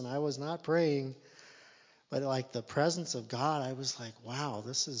for this, and I was not praying. But like the presence of God, I was like, wow,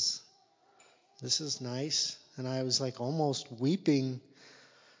 this is nice. And I was like almost weeping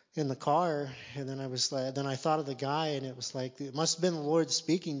in the car, and then I thought of the guy, and it was like, it must have been the Lord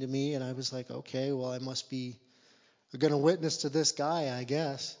speaking to me, and I was like, okay, well, I must be going to witness to this guy, I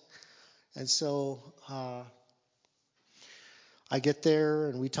guess. And so I get there,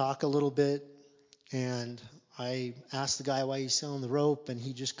 and we talk a little bit, and I ask the guy why he's selling the rope, and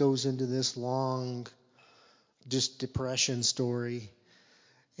he just goes into this long, just depression story.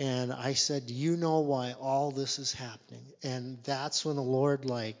 And I said, do you know why all this is happening? And that's when the Lord,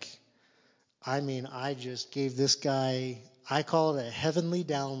 I just gave this guy, I call it a heavenly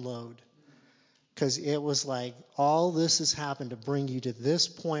download. Because it was like, all this has happened to bring you to this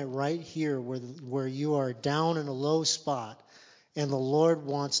point right here where you are down in a low spot. And the Lord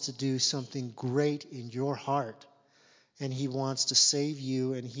wants to do something great in your heart. And he wants to save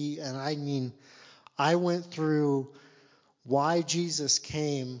you. I went through why Jesus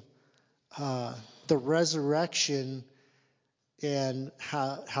came, the resurrection, and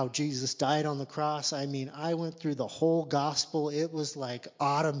how Jesus died on the cross. I went through the whole gospel. It was like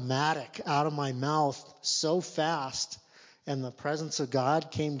automatic out of my mouth so fast. And the presence of God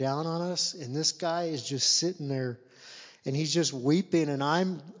came down on us. And this guy is just sitting there, and he's just weeping. And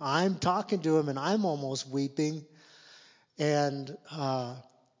I'm talking to him, and I'm almost weeping. And the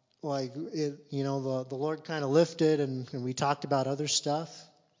Lord kind of lifted, and we talked about other stuff.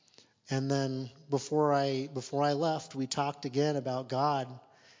 And then before I left, we talked again about God,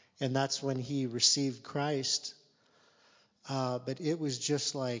 and that's when he received Christ. But it was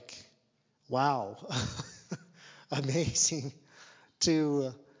just like, wow, amazing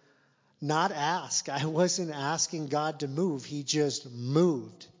to not ask. I wasn't asking God to move. He just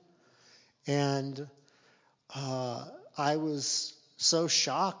moved. And I was so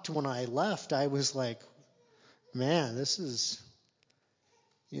shocked when I left. I was like, man, this is...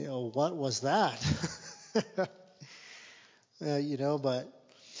 what was that? But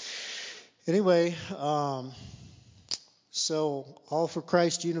anyway, so All for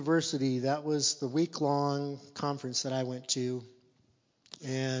Christ University, that was the week-long conference that I went to.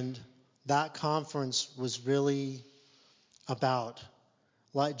 And that conference was really about,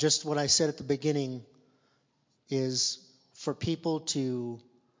 like just what I said at the beginning, is for people to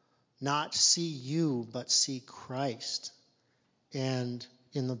not see you, but see Christ. And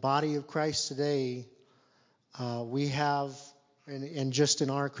in the body of Christ today, we have, and just in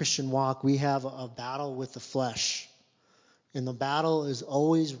our Christian walk, we have a battle with the flesh. And the battle is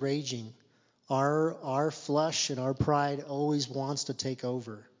always raging. Our flesh and our pride always wants to take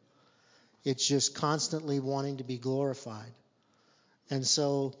over. It's just constantly wanting to be glorified. And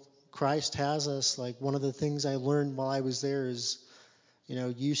so Christ has us, like one of the things I learned while I was there is,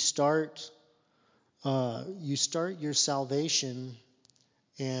 you start your salvation.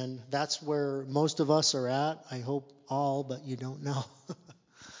 And that's where most of us are at. I hope all, but you don't know.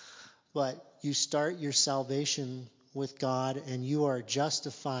 but you start your salvation with God and you are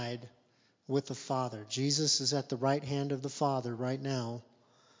justified with the Father. Jesus is at the right hand of the Father right now,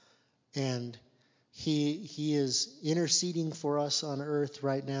 and he is interceding for us on earth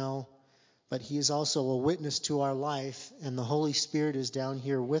right now, but he is also a witness to our life, and the Holy Spirit is down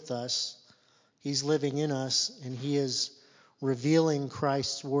here with us. He's living in us, and he is revealing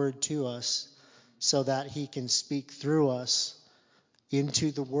Christ's word to us so that he can speak through us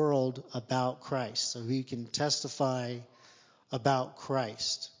into the world about Christ, so he can testify about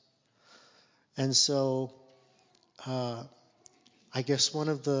Christ. And so I guess one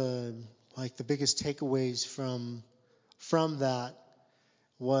of the biggest takeaways from that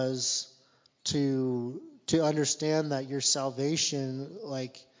was to understand that your salvation,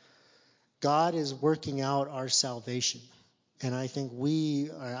 God is working out our salvation. And I think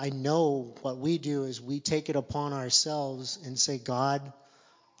I know what we do is we take it upon ourselves and say, God,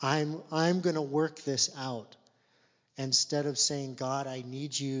 I'm going to work this out. Instead of saying, God, I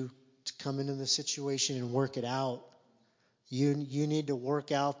need you to come into the situation and work it out. You need to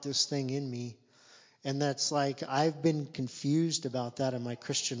work out this thing in me. And that's I've been confused about that in my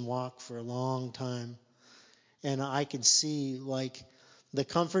Christian walk for a long time. And I can see the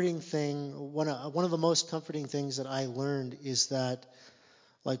comforting thing, one of the most comforting things that I learned is that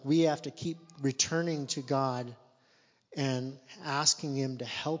we have to keep returning to God and asking him to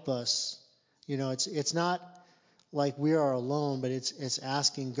help us. It's not like we are alone, but it's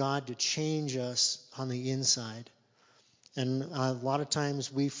asking God to change us on the inside. And a lot of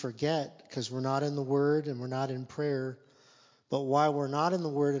times we forget because we're not in the Word and we're not in prayer. But why we're not in the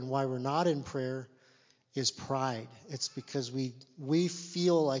Word and why we're not in prayer is pride. It's because we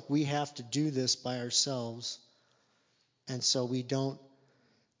feel like we have to do this by ourselves. And so we don't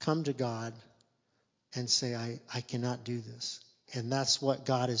come to God and say, I cannot do this. And that's what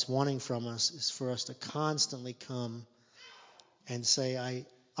God is wanting from us, is for us to constantly come and say,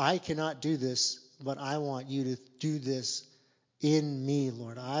 I cannot do this, but I want you to do this in me,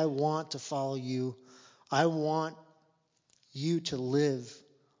 Lord. I want to follow you. I want you to live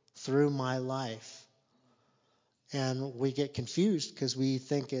through my life. And we get confused because we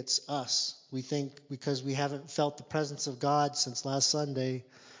think it's us. We think because we haven't felt the presence of God since last Sunday,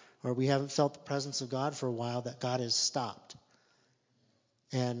 or we haven't felt the presence of God for a while, that God has stopped.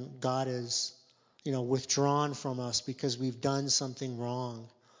 And God is, withdrawn from us because we've done something wrong.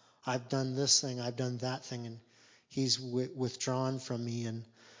 I've done this thing, I've done that thing, and he's withdrawn from me.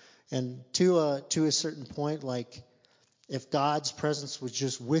 And to a certain point, if God's presence was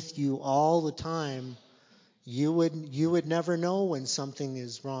just with you all the time, you would never know when something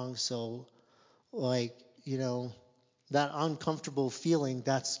is wrong. So, that uncomfortable feeling,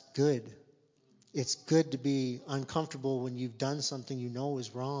 that's good. It's good to be uncomfortable when you've done something you know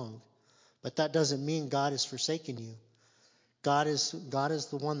is wrong. But that doesn't mean God has forsaken you. God is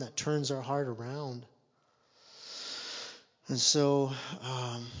the one that turns our heart around. And so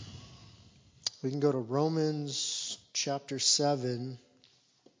we can go to Romans chapter 7.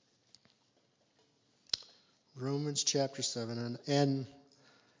 Romans chapter 7. And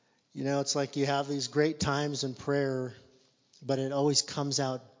it's like you have these great times in prayer, but it always comes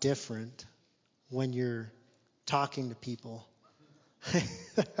out different when you're talking to people.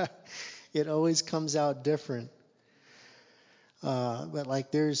 It always comes out different.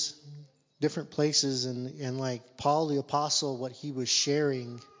 But there's different places, and Paul the Apostle, what he was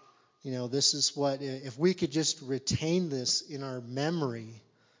sharing, this is what, if we could just retain this in our memory,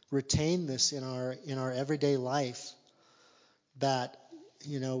 retain this in our everyday life, that,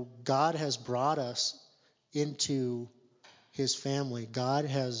 God has brought us into his family. God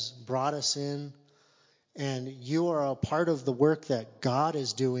has brought us in, and you are a part of the work that God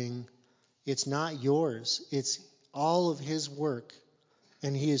is doing. It's not yours. It's all of his work,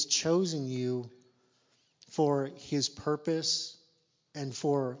 and he has chosen you for his purpose and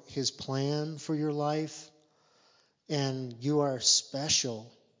for his plan for your life. And you are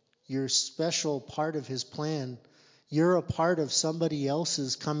special. You're a special part of his plan. You're a part of somebody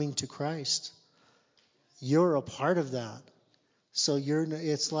else's coming to Christ. You're a part of that. So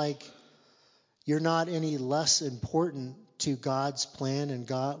it's like you're not any less important to God's plan and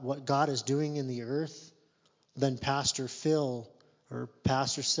what God is doing in the earth than Pastor Phil or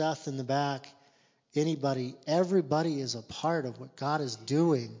Pastor Seth in the back. Everybody is a part of what God is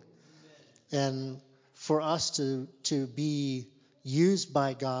doing. And for us to be used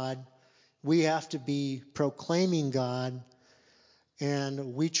by God, we have to be proclaiming God,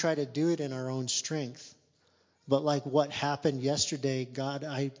 and we try to do it in our own strength. But what happened yesterday,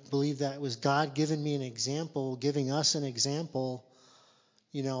 I believe that was God giving us an example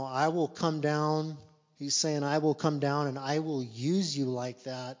I will come down. He's saying, I will come down and I will use you like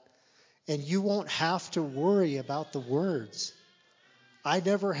that. And you won't have to worry about the words. I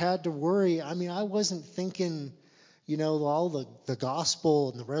never had to worry. I mean, I wasn't thinking, all the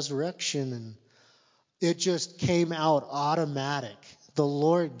gospel and the resurrection, and it just came out automatic. The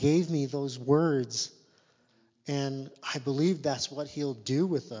Lord gave me those words, and I believe that's what He'll do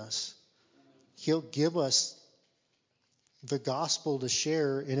with us. He'll give us the gospel to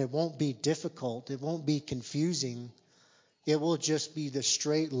share, and it won't be difficult. It won't be confusing. It will just be the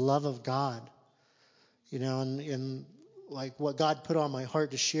straight love of God. And like what God put on my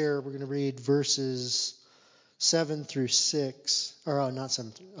heart to share, we're going to read verses 7 through 6. Or not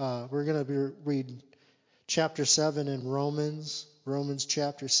 7. We're going to read chapter 7 in Romans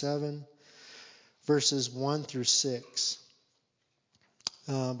chapter 7, verses 1 through 6.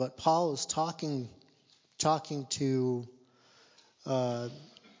 But Paul is talking to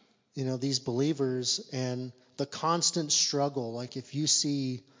these believers, and the constant struggle. Like if you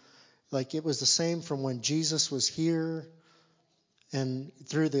see, like it was the same from when Jesus was here and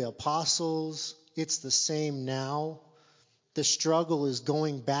through the apostles, it's the same now. The struggle is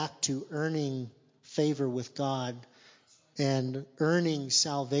going back to earning favor with God and earning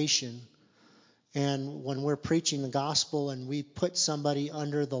salvation. And when we're preaching the gospel and we put somebody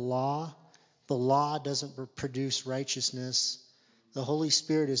under the law doesn't produce righteousness. The Holy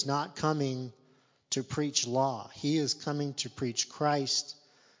Spirit is not coming to preach law. He is coming to preach Christ,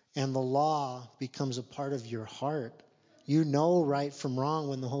 and the law becomes a part of your heart. You know right from wrong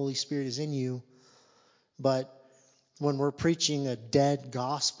when the Holy Spirit is in you, but when we're preaching a dead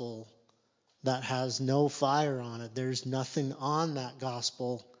gospel that has no fire on it, there's nothing on that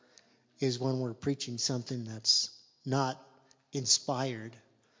gospel, is when we're preaching something that's not inspired.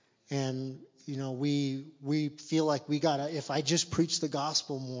 And we feel like we gotta, if I just preached the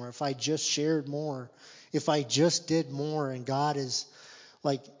gospel more, if I just shared more, if I just did more. And God is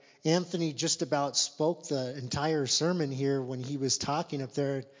like, Anthony just about spoke the entire sermon here when he was talking up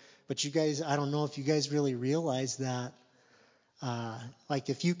there. But you guys, I don't know if you guys really realize that. Like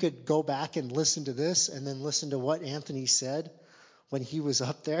if you could go back and listen to this and then listen to what Anthony said when he was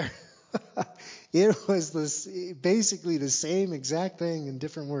up there, it was basically the same exact thing in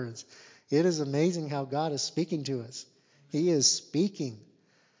different words. It is amazing how God is speaking to us. He is speaking,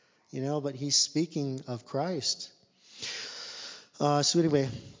 but He's speaking of Christ. So anyway,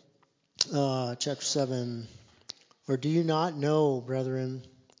 chapter 7. Or do you not know, brethren,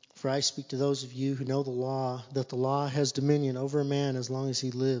 for I speak to those of you who know the law, that the law has dominion over a man as long as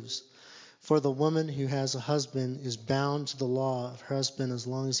he lives. For the woman who has a husband is bound to the law of her husband as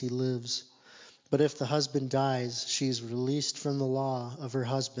long as he lives. But if the husband dies, she is released from the law of her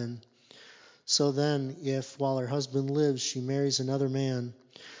husband. So then, if while her husband lives she marries another man,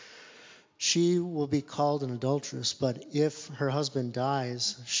 she will be called an adulteress. But if her husband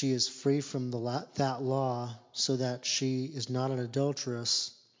dies, she is free from that law, so that she is not an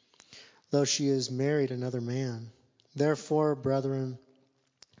adulteress, though she has married another man. Therefore, brethren,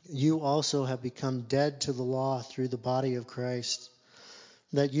 you also have become dead to the law through the body of Christ,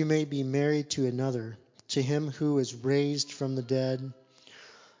 that you may be married to another, to Him who is raised from the dead,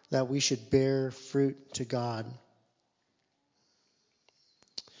 that we should bear fruit to God.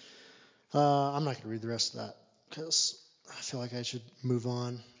 I'm not going to read the rest of that because I feel like I should move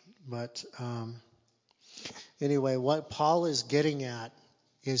on. But anyway, what Paul is getting at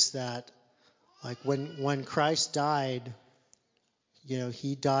is that, like when Christ died,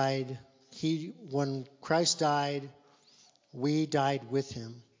 He died. When Christ died, we died with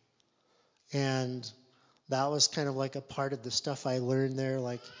Him, and that was kind of like a part of the stuff I learned there.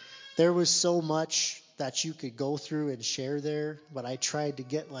 Like, there was so much that you could go through and share there, but I tried to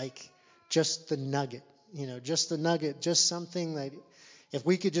get like just the nugget, just something that if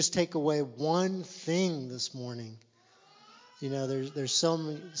we could just take away one thing this morning. There's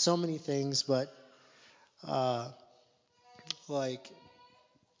so many things, but one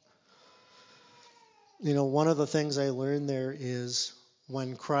of the things I learned there is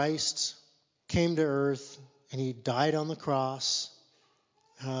when Christ came to earth and He died on the cross,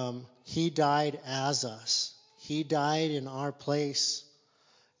 He died as us. He died in our place.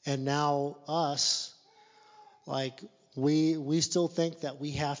 And now us, like we still think that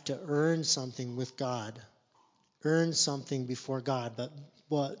we have to earn something with God, earn something before God. But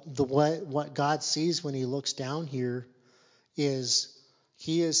what God sees when He looks down here is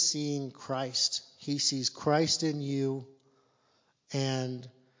He is seeing Christ. He sees Christ in you, and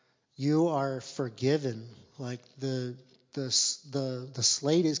you are forgiven. Like the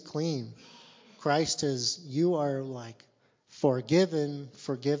slate is clean. You are like Forgiven,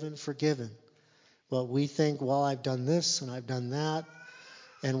 forgiven, forgiven. But we think, well, I've done this and I've done that.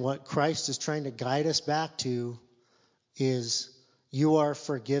 And what Christ is trying to guide us back to is you are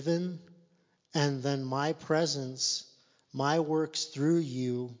forgiven, and then my presence, my works through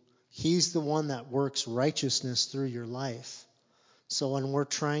you, he's the one that works righteousness through your life. So when we're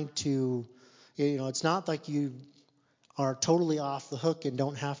trying to, it's not like you are totally off the hook and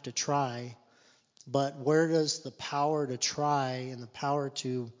don't have to try, but where does the power to try and the power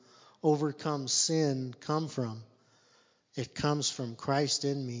to overcome sin come from? It comes from Christ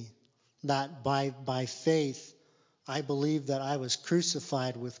in me. That by faith, I believe that I was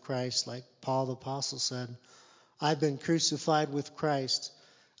crucified with Christ, like Paul the Apostle said. I've been crucified with Christ.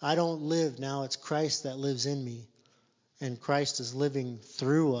 I don't live now, it's Christ that lives in me. And Christ is living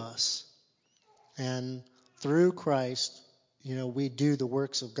through us. And through Christ, we do the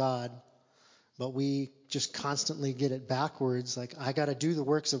works of God. But we just constantly get it backwards. Like, I got to do the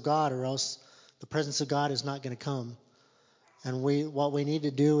works of God or else the presence of God is not going to come. And what we need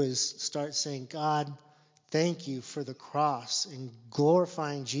to do is start saying, God, thank you for the cross, and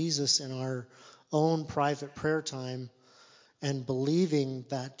glorifying Jesus in our own private prayer time and believing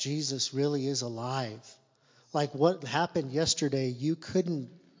that Jesus really is alive. Like what happened yesterday, you couldn't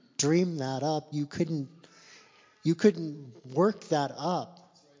dream that up. You couldn't work that up.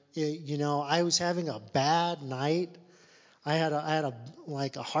 I was having a bad night. I had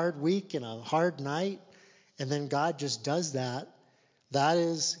a hard week and a hard night, and then God just does that. That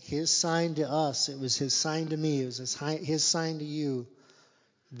is his sign to us. It was his sign to me. It was his sign to you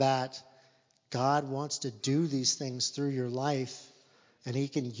that God wants to do these things through your life, and he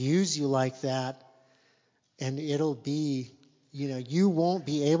can use you like that, and it'll be, you won't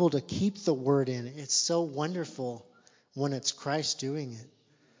be able to keep the word in. It's so wonderful when it's Christ doing it.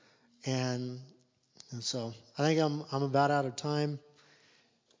 And so I think I'm about out of time.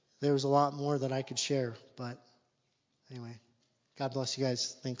 There was a lot more that I could share, but anyway, God bless you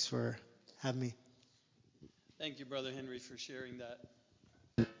guys. Thanks for having me. Thank you, Brother Henry, for sharing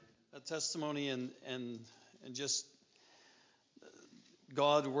that testimony and just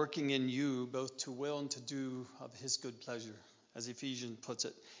God working in you both to will and to do of his good pleasure, as Ephesians puts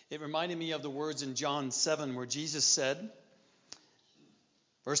it. It reminded me of the words in John 7 where Jesus said,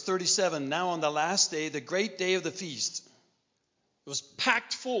 verse 37, now on the last day, the great day of the feast, it was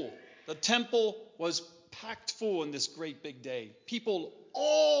packed full. The temple was packed full in this great big day. People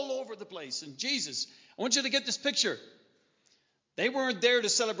all over the place. And Jesus, I want you to get this picture. They weren't there to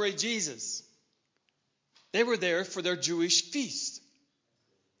celebrate Jesus. They were there for their Jewish feast,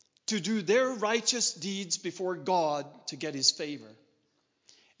 to do their righteous deeds before God to get his favor.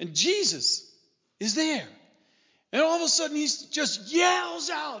 And Jesus is there. And all of a sudden he just yells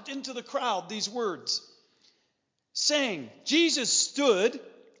out into the crowd these words, saying, Jesus stood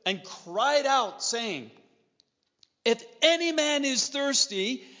and cried out, saying, if any man is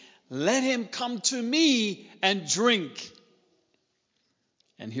thirsty, let him come to me and drink.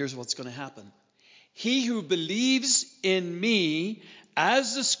 And here's what's going to happen. He who believes in me,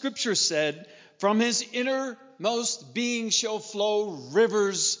 as the scripture said, from his innermost being shall flow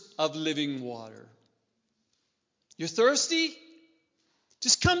rivers of living water. You're thirsty?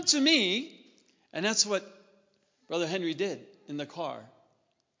 Just come to me. And that's what Brother Henry did in the car.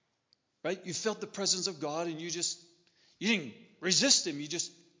 Right? You felt the presence of God and you didn't resist him. You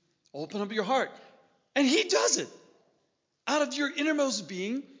just open up your heart. And he does it. Out of your innermost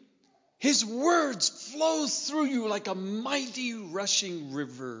being, his words flow through you like a mighty rushing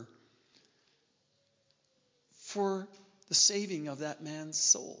river for the saving of that man's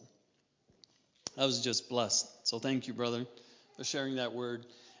soul. I was just blessed. So thank you, brother, for sharing that word.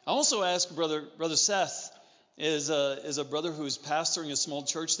 I also asked Brother Seth is a brother who's pastoring a small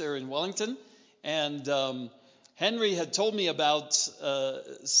church there in Wellington. And Henry had told me about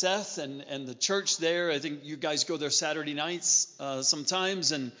Seth and the church there. I think you guys go there Saturday nights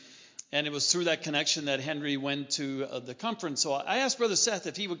sometimes. And it was through that connection that Henry went to the conference. So I asked Brother Seth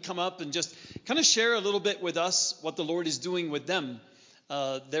if he would come up and just kind of share a little bit with us what the Lord is doing with them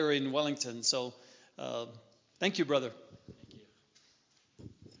there in Wellington. So thank you, brother.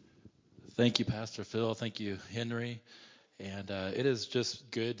 Thank you, Pastor Phil. Thank you, Henry. And it is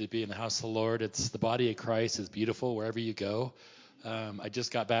just good to be in the house of the Lord. It's the body of Christ is beautiful wherever you go. I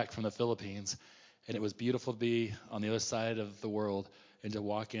just got back from the Philippines, and it was beautiful to be on the other side of the world and to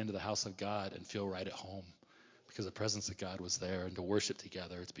walk into the house of God and feel right at home because the presence of God was there, and to worship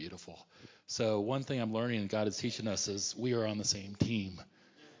together. It's beautiful. So one thing I'm learning and God is teaching us is we are on the same team.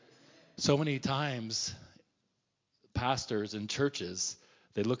 So many times pastors and churches,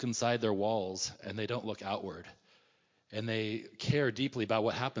 they look inside their walls and they don't look outward. and they care deeply about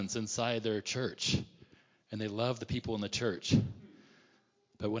what happens inside their church, and they love the people in the church.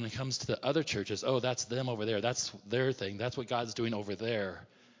 But when it comes to the other churches, oh, that's them over there. That's their thing. That's what God's doing over there.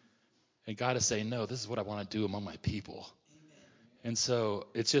 And God is saying, no, this is what I want to do among my people. And so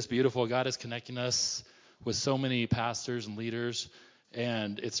it's just beautiful. God is connecting us with so many pastors and leaders,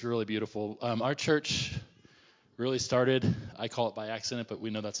 and it's really beautiful. Our church really started, I call it by accident, but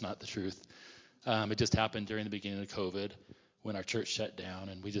we know that's not the truth. It just happened during the beginning of COVID when our church shut down,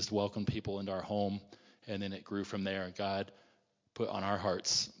 and we just welcomed people into our home, and then it grew from there. And God put on our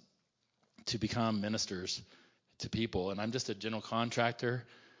hearts to become ministers to people. And I'm just a general contractor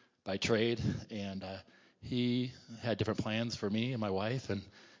by trade, and he had different plans for me and my wife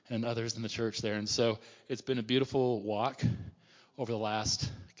and others in the church there. And so it's been a beautiful walk over the last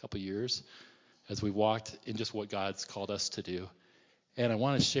couple years as we walked in just what God's called us to do. And I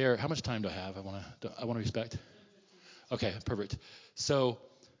want to share, how much time do I have? I want to respect. Okay, perfect. So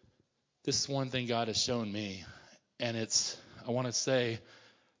this is one thing God has shown me, and I want to say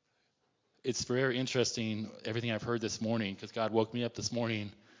it's very interesting, everything I've heard this morning, because God woke me up this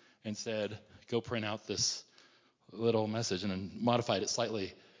morning and said, go print out this little message, and then modified it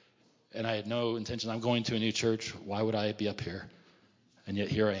slightly. And I had no intention. I'm going to a new church. Why would I be up here? And yet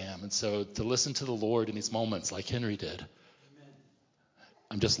here I am. And so to listen to the Lord in these moments like Henry did,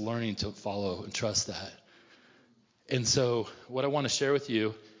 I'm just learning to follow and trust that. And so what I want to share with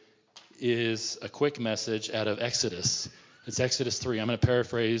you is a quick message out of Exodus. It's Exodus 3. I'm going to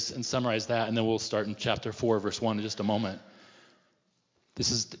paraphrase and summarize that, and then we'll start in chapter 4, verse 1 in just a moment.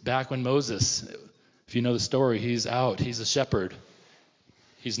 This is back when Moses, if you know the story, he's out. He's a shepherd.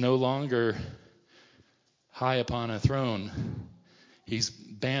 He's no longer high upon a throne. He's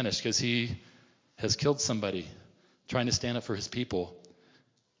banished because he has killed somebody trying to stand up for his people.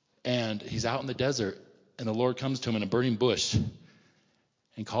 And he's out in the desert, and the Lord comes to him in a burning bush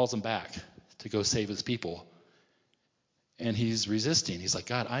and calls him back to go save his people. And he's resisting. He's like,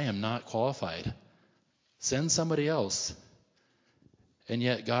 God, I am not qualified. Send somebody else. And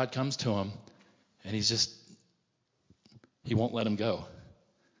yet God comes to him, and he won't let him go.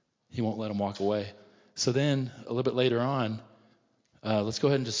 He won't let him walk away. So then a little bit later on, let's go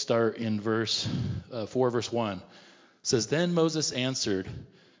ahead and just start in verse 4, verse 1. It says, Then Moses answered,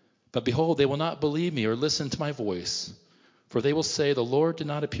 But behold, they will not believe me or listen to my voice, for they will say, The Lord did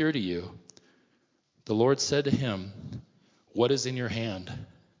not appear to you. The Lord said to him, What is in your hand?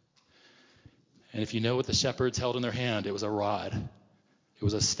 And if you know what the shepherds held in their hand, it was a rod. It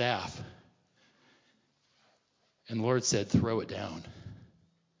was a staff. And the Lord said, Throw it down.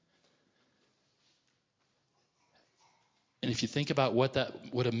 And if you think about what that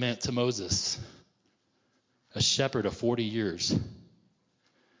would have meant to Moses, a shepherd of 40 years,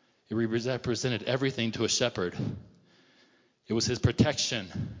 it represented everything to a shepherd. It was his protection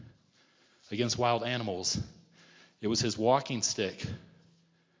against wild animals. It was his walking stick.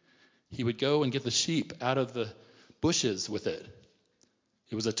 He would go and get the sheep out of the bushes with it.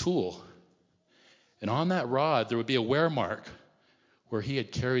 It was a tool. And on that rod, there would be a wear mark where he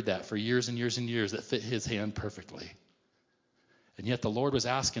had carried that for years and years and years that fit his hand perfectly. And yet the Lord was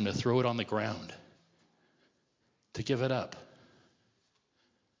asking him to throw it on the ground, to give it up.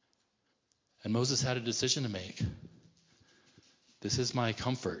 And Moses had a decision to make. This is my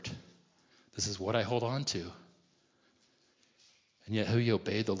comfort. This is what I hold on to. And yet he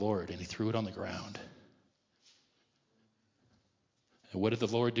obeyed the Lord, and he threw it on the ground. And what did the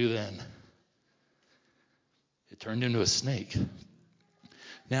Lord do then? It turned into a snake.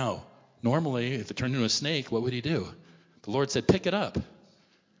 Now, normally, if it turned into a snake, what would he do? The Lord said, pick it up.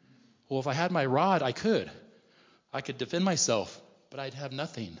 Well, if I had my rod, I could. I could defend myself, but I'd have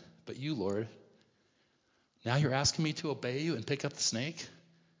nothing but you, Lord. Now you're asking me to obey you and pick up the snake?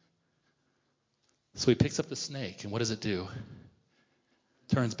 So he picks up the snake, and what does it do?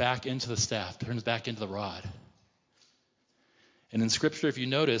 Turns back into the staff, turns back into the rod. And in Scripture, if you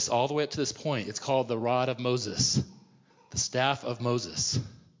notice, all the way up to this point, it's called the rod of Moses, the staff of Moses.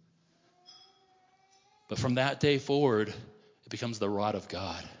 But from that day forward, it becomes the rod of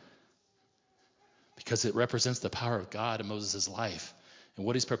God, because it represents the power of God in Moses' life and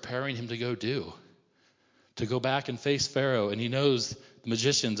what he's preparing him to go do, to go back and face Pharaoh. And he knows the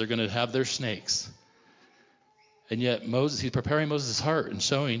magicians are going to have their snakes. And yet he's preparing Moses' heart and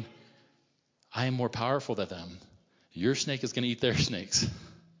showing, I am more powerful than them. Your snake is going to eat their snakes.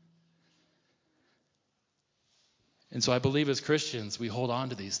 And so I believe as Christians, we hold on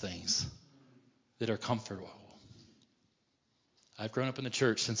to these things that are comfortable. I've grown up in the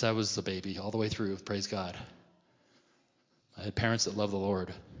church since I was a baby, all the way through, praise God. I had parents that love the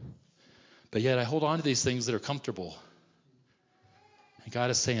Lord. But yet I hold on to these things that are comfortable. And God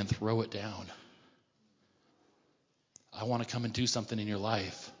is saying, throw it down. I want to come and do something in your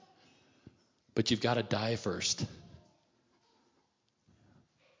life. But you've got to die first.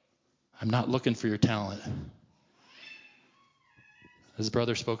 I'm not looking for your talent. As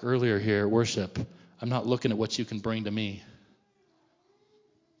brother spoke earlier here at worship, I'm not looking at what you can bring to me.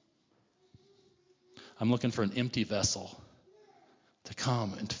 I'm looking for an empty vessel to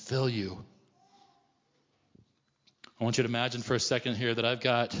come and to fill you. I want you to imagine for a second here that I've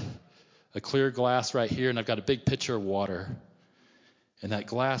got a clear glass right here, and I've got a big pitcher of water. And that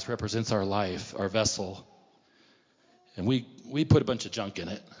glass represents our life, our vessel. And we put a bunch of junk in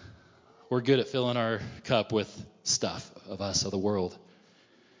it. We're good at filling our cup with stuff of us, of the world.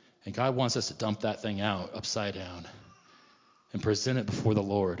 And God wants us to dump that thing out upside down and present it before the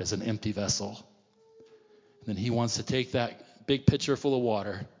Lord as an empty vessel. And then he wants to take that big pitcher full of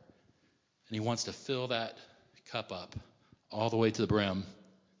water and he wants to fill that cup up all the way to the brim.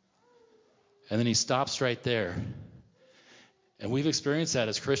 And then he stops right there. And we've experienced that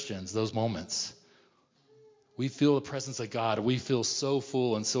as Christians, those moments. We feel the presence of God. We feel so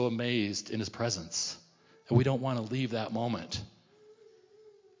full and so amazed in his presence. And we don't want to leave that moment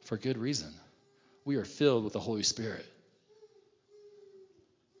for good reason. We are filled with the Holy Spirit.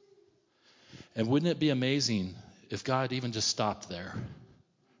 And wouldn't it be amazing if God even just stopped there?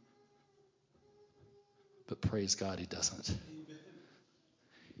 But praise God, he doesn't.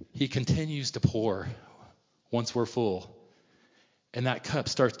 He continues to pour once we're full. And that cup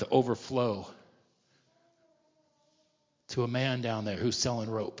starts to overflow to a man down there who's selling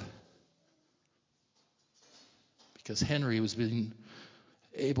rope. Because Henry was being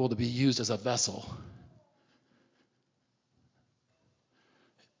able to be used as a vessel.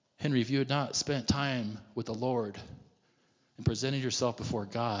 Henry, if you had not spent time with the Lord and presented yourself before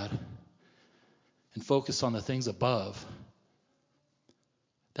God and focused on the things above,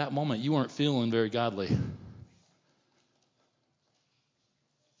 that moment you weren't feeling very godly.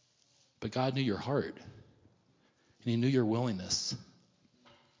 But God knew your heart. And he knew your willingness.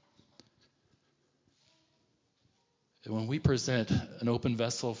 And when we present an open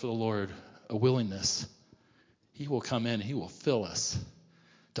vessel for the Lord, a willingness, he will come in and he will fill us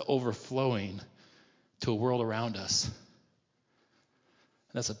to overflowing to a world around us. And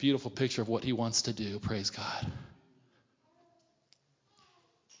that's a beautiful picture of what he wants to do. Praise God.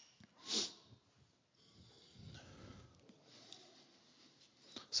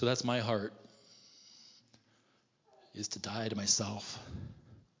 So that's my heart, is to die to myself.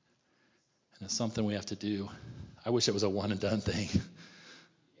 And it's something we have to do. I wish it was a one and done thing.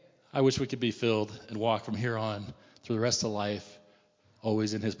 I wish we could be filled and walk from here on through the rest of life,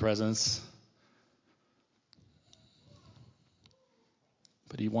 always in his presence.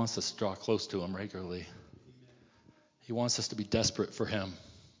 But he wants us to draw close to him regularly. He wants us to be desperate for him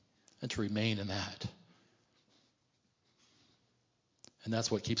and to remain in that. And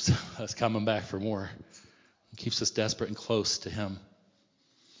that's what keeps us coming back for more. It keeps us desperate and close to him.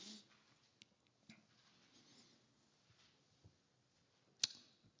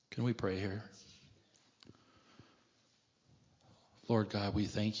 Can we pray here? Lord God, we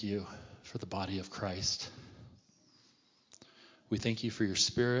thank you for the body of Christ. We thank you for your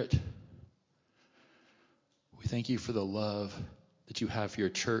Spirit. We thank you for the love that you have for your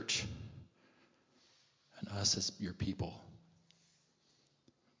church and us as your people.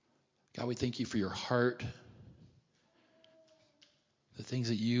 God, we thank you for your heart, the things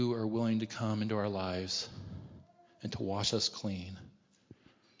that you are willing to come into our lives and to wash us clean.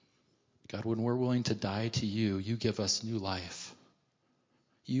 God, when we're willing to die to you, you give us new life.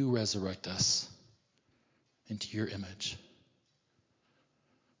 You resurrect us into your image.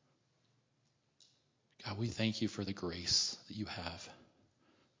 God, we thank you for the grace that you have.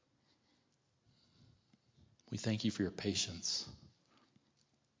 We thank you for your patience.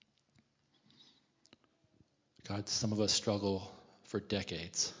 God, some of us struggle for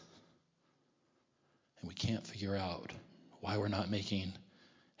decades, and we can't figure out why we're not making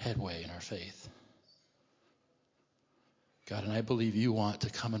headway in our faith. God, and I believe you want to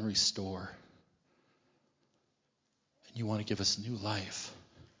come and restore, and you want to give us new life.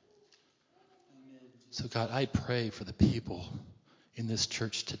 So God, I pray for the people in this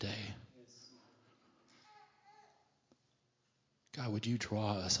church today. God, would you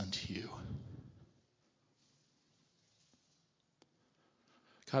draw us unto you?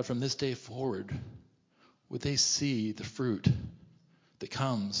 God, from this day forward, would they see the fruit that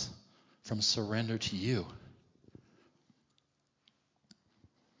comes from surrender to you?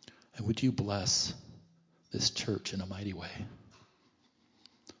 And would you bless this church in a mighty way?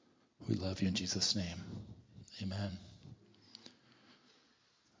 We love you in Jesus' name. Amen.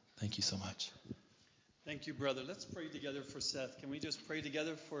 Thank you so much. Thank you, brother. Let's pray together for Seth. Can we just pray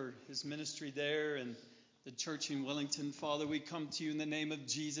together for his ministry there and the church in Wellington? Father, we come to you in the name of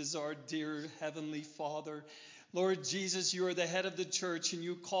Jesus, our dear Heavenly Father. Lord Jesus, you are the head of the church, and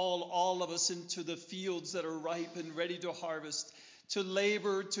you call all of us into the fields that are ripe and ready to harvest, to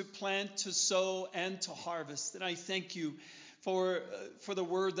labor, to plant, to sow, and to harvest. And I thank you for the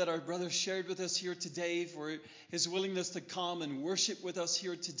word that our brother shared with us here today, for his willingness to come and worship with us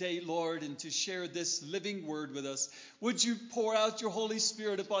here today, Lord, and to share this living word with us. Would you pour out your Holy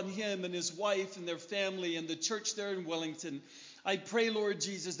Spirit upon him and his wife and their family and the church there in Wellington? I pray, Lord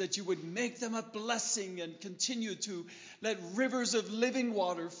Jesus, that you would make them a blessing and continue to let rivers of living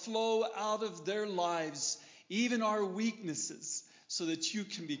water flow out of their lives, even our weaknesses, so that you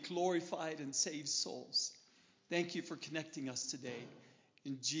can be glorified and save souls. Thank you for connecting us today.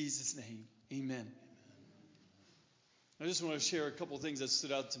 In Jesus' name, amen. I just want to share a couple of things that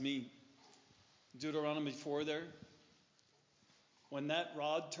stood out to me. Deuteronomy 4 there. When that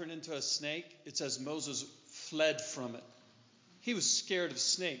rod turned into a snake, it says Moses fled from it. He was scared of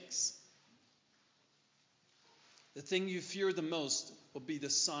snakes. The thing you fear the most will be the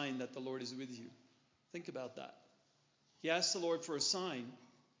sign that the Lord is with you. Think about that. He asked the Lord for a sign.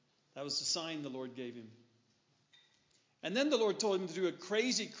 That was the sign the Lord gave him. And then the Lord told him to do a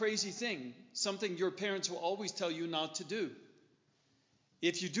crazy, crazy thing, something your parents will always tell you not to do.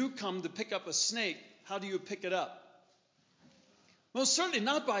 If you do come to pick up a snake, how do you pick it up? Most certainly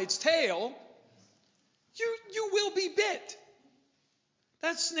not by its tail. You will be bit.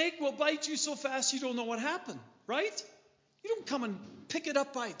 That snake will bite you so fast you don't know what happened, right? You don't come and pick it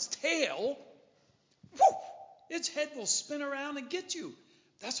up by its tail. Whew! Its head will spin around and get you.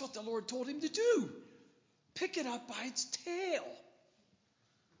 That's what the Lord told him to do. Pick it up by its tail.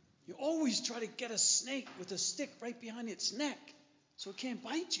 You always try to get a snake with a stick right behind its neck so it can't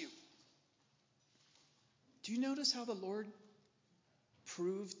bite you. Do you notice how the Lord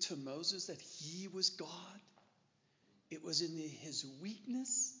proved to Moses that he was God? It was in his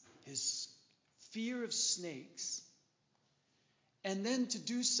weakness, his fear of snakes, and then to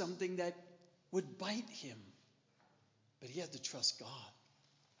do something that would bite him. But he had to trust God.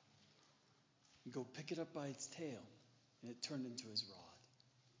 And go pick it up by its tail, and it turned into his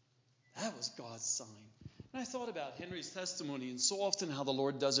rod. That was God's sign. And I thought about Henry's testimony and so often how the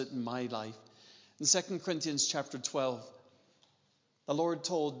Lord does it in my life. In 2 Corinthians chapter 12, the Lord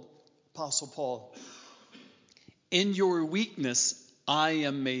told Apostle Paul, "In your weakness, I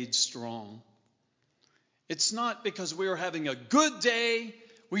am made strong." It's not because we were having a good day,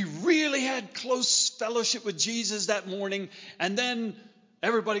 we really had close fellowship with Jesus that morning, and then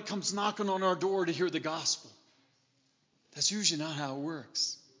everybody comes knocking on our door to hear the gospel. That's usually not how it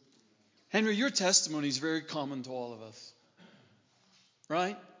works. Henry, your testimony is very common to all of us.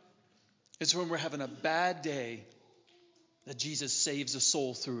 Right? It's when we're having a bad day that Jesus saves a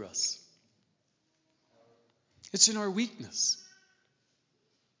soul through us. It's in our weakness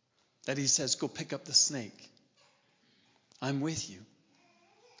that he says, go pick up the snake. I'm with you.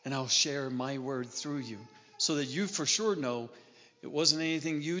 And I'll share my word through you so that you for sure know it wasn't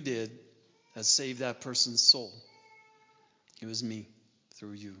anything you did that saved that person's soul. It was me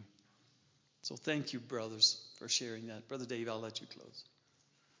through you. So thank you, brothers, for sharing that. Brother Dave, I'll let you close.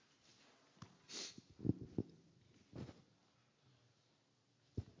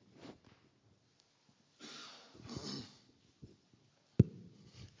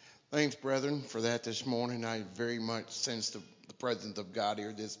 Thanks, brethren, for that this morning. I very much sense the presence of God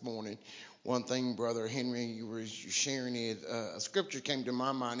here this morning. One thing, Brother Henry, you were sharing is a scripture came to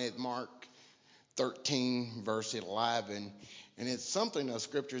my mind at Mark 13, verse 11. And it's something, a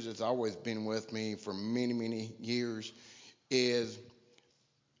scripture that's always been with me for many, many years. Is,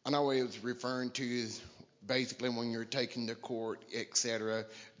 I know it was referring to is basically when you're taken to court, etc.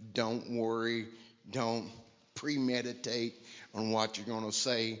 Don't worry, don't premeditate on what you're going to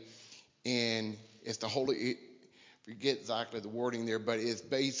say. And it's the Holy, forget exactly the wording there, but it's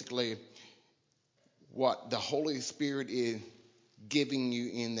basically what the Holy Spirit is giving you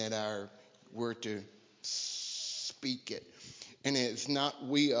in that hour. We're to speak it. And it's not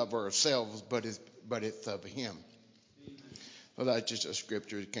we of ourselves, but it's of Him. So that's just a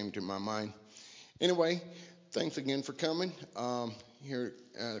scripture that came to my mind. Anyway, thanks again for coming. Here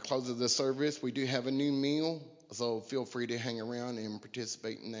at the close of the service, we do have a new meal, so feel free to hang around and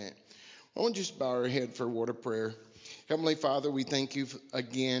participate in that. I want to just bow our head for a word of prayer. Heavenly Father, we thank you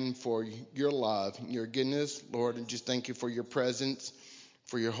again for your love, your goodness, Lord, and just thank you for your presence,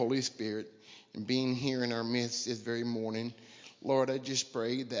 for your Holy Spirit, and being here in our midst this very morning. Lord, I just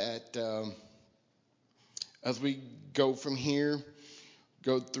pray that as we go from here,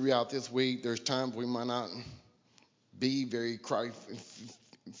 go throughout this week, there's times we might not be very Christ,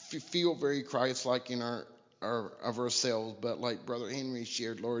 feel very Christ-like in our of ourselves, but like Brother Henry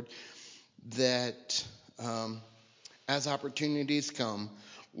shared, Lord, that as opportunities come,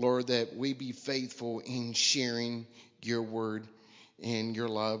 Lord, that we be faithful in sharing your word and your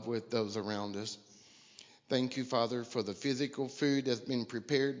love with those around us. Thank you, Father, for the physical food that's been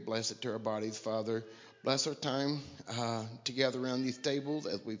prepared. Bless it to our bodies, Father. Bless our time together around these tables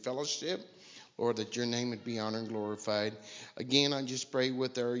as we fellowship. Lord, that your name would be honored and glorified. Again, I just pray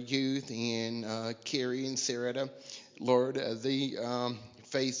with our youth and Carrie and Sarah, Lord, as they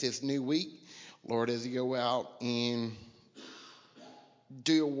face this new week. Lord, as they go out and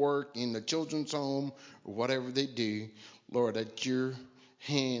do your work in the children's home or whatever they do, Lord, that your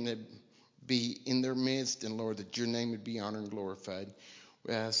hand would be in their midst, and Lord, that your name would be honored and glorified.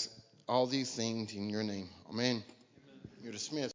 We ask all these things in your name. Amen. You're dismissed.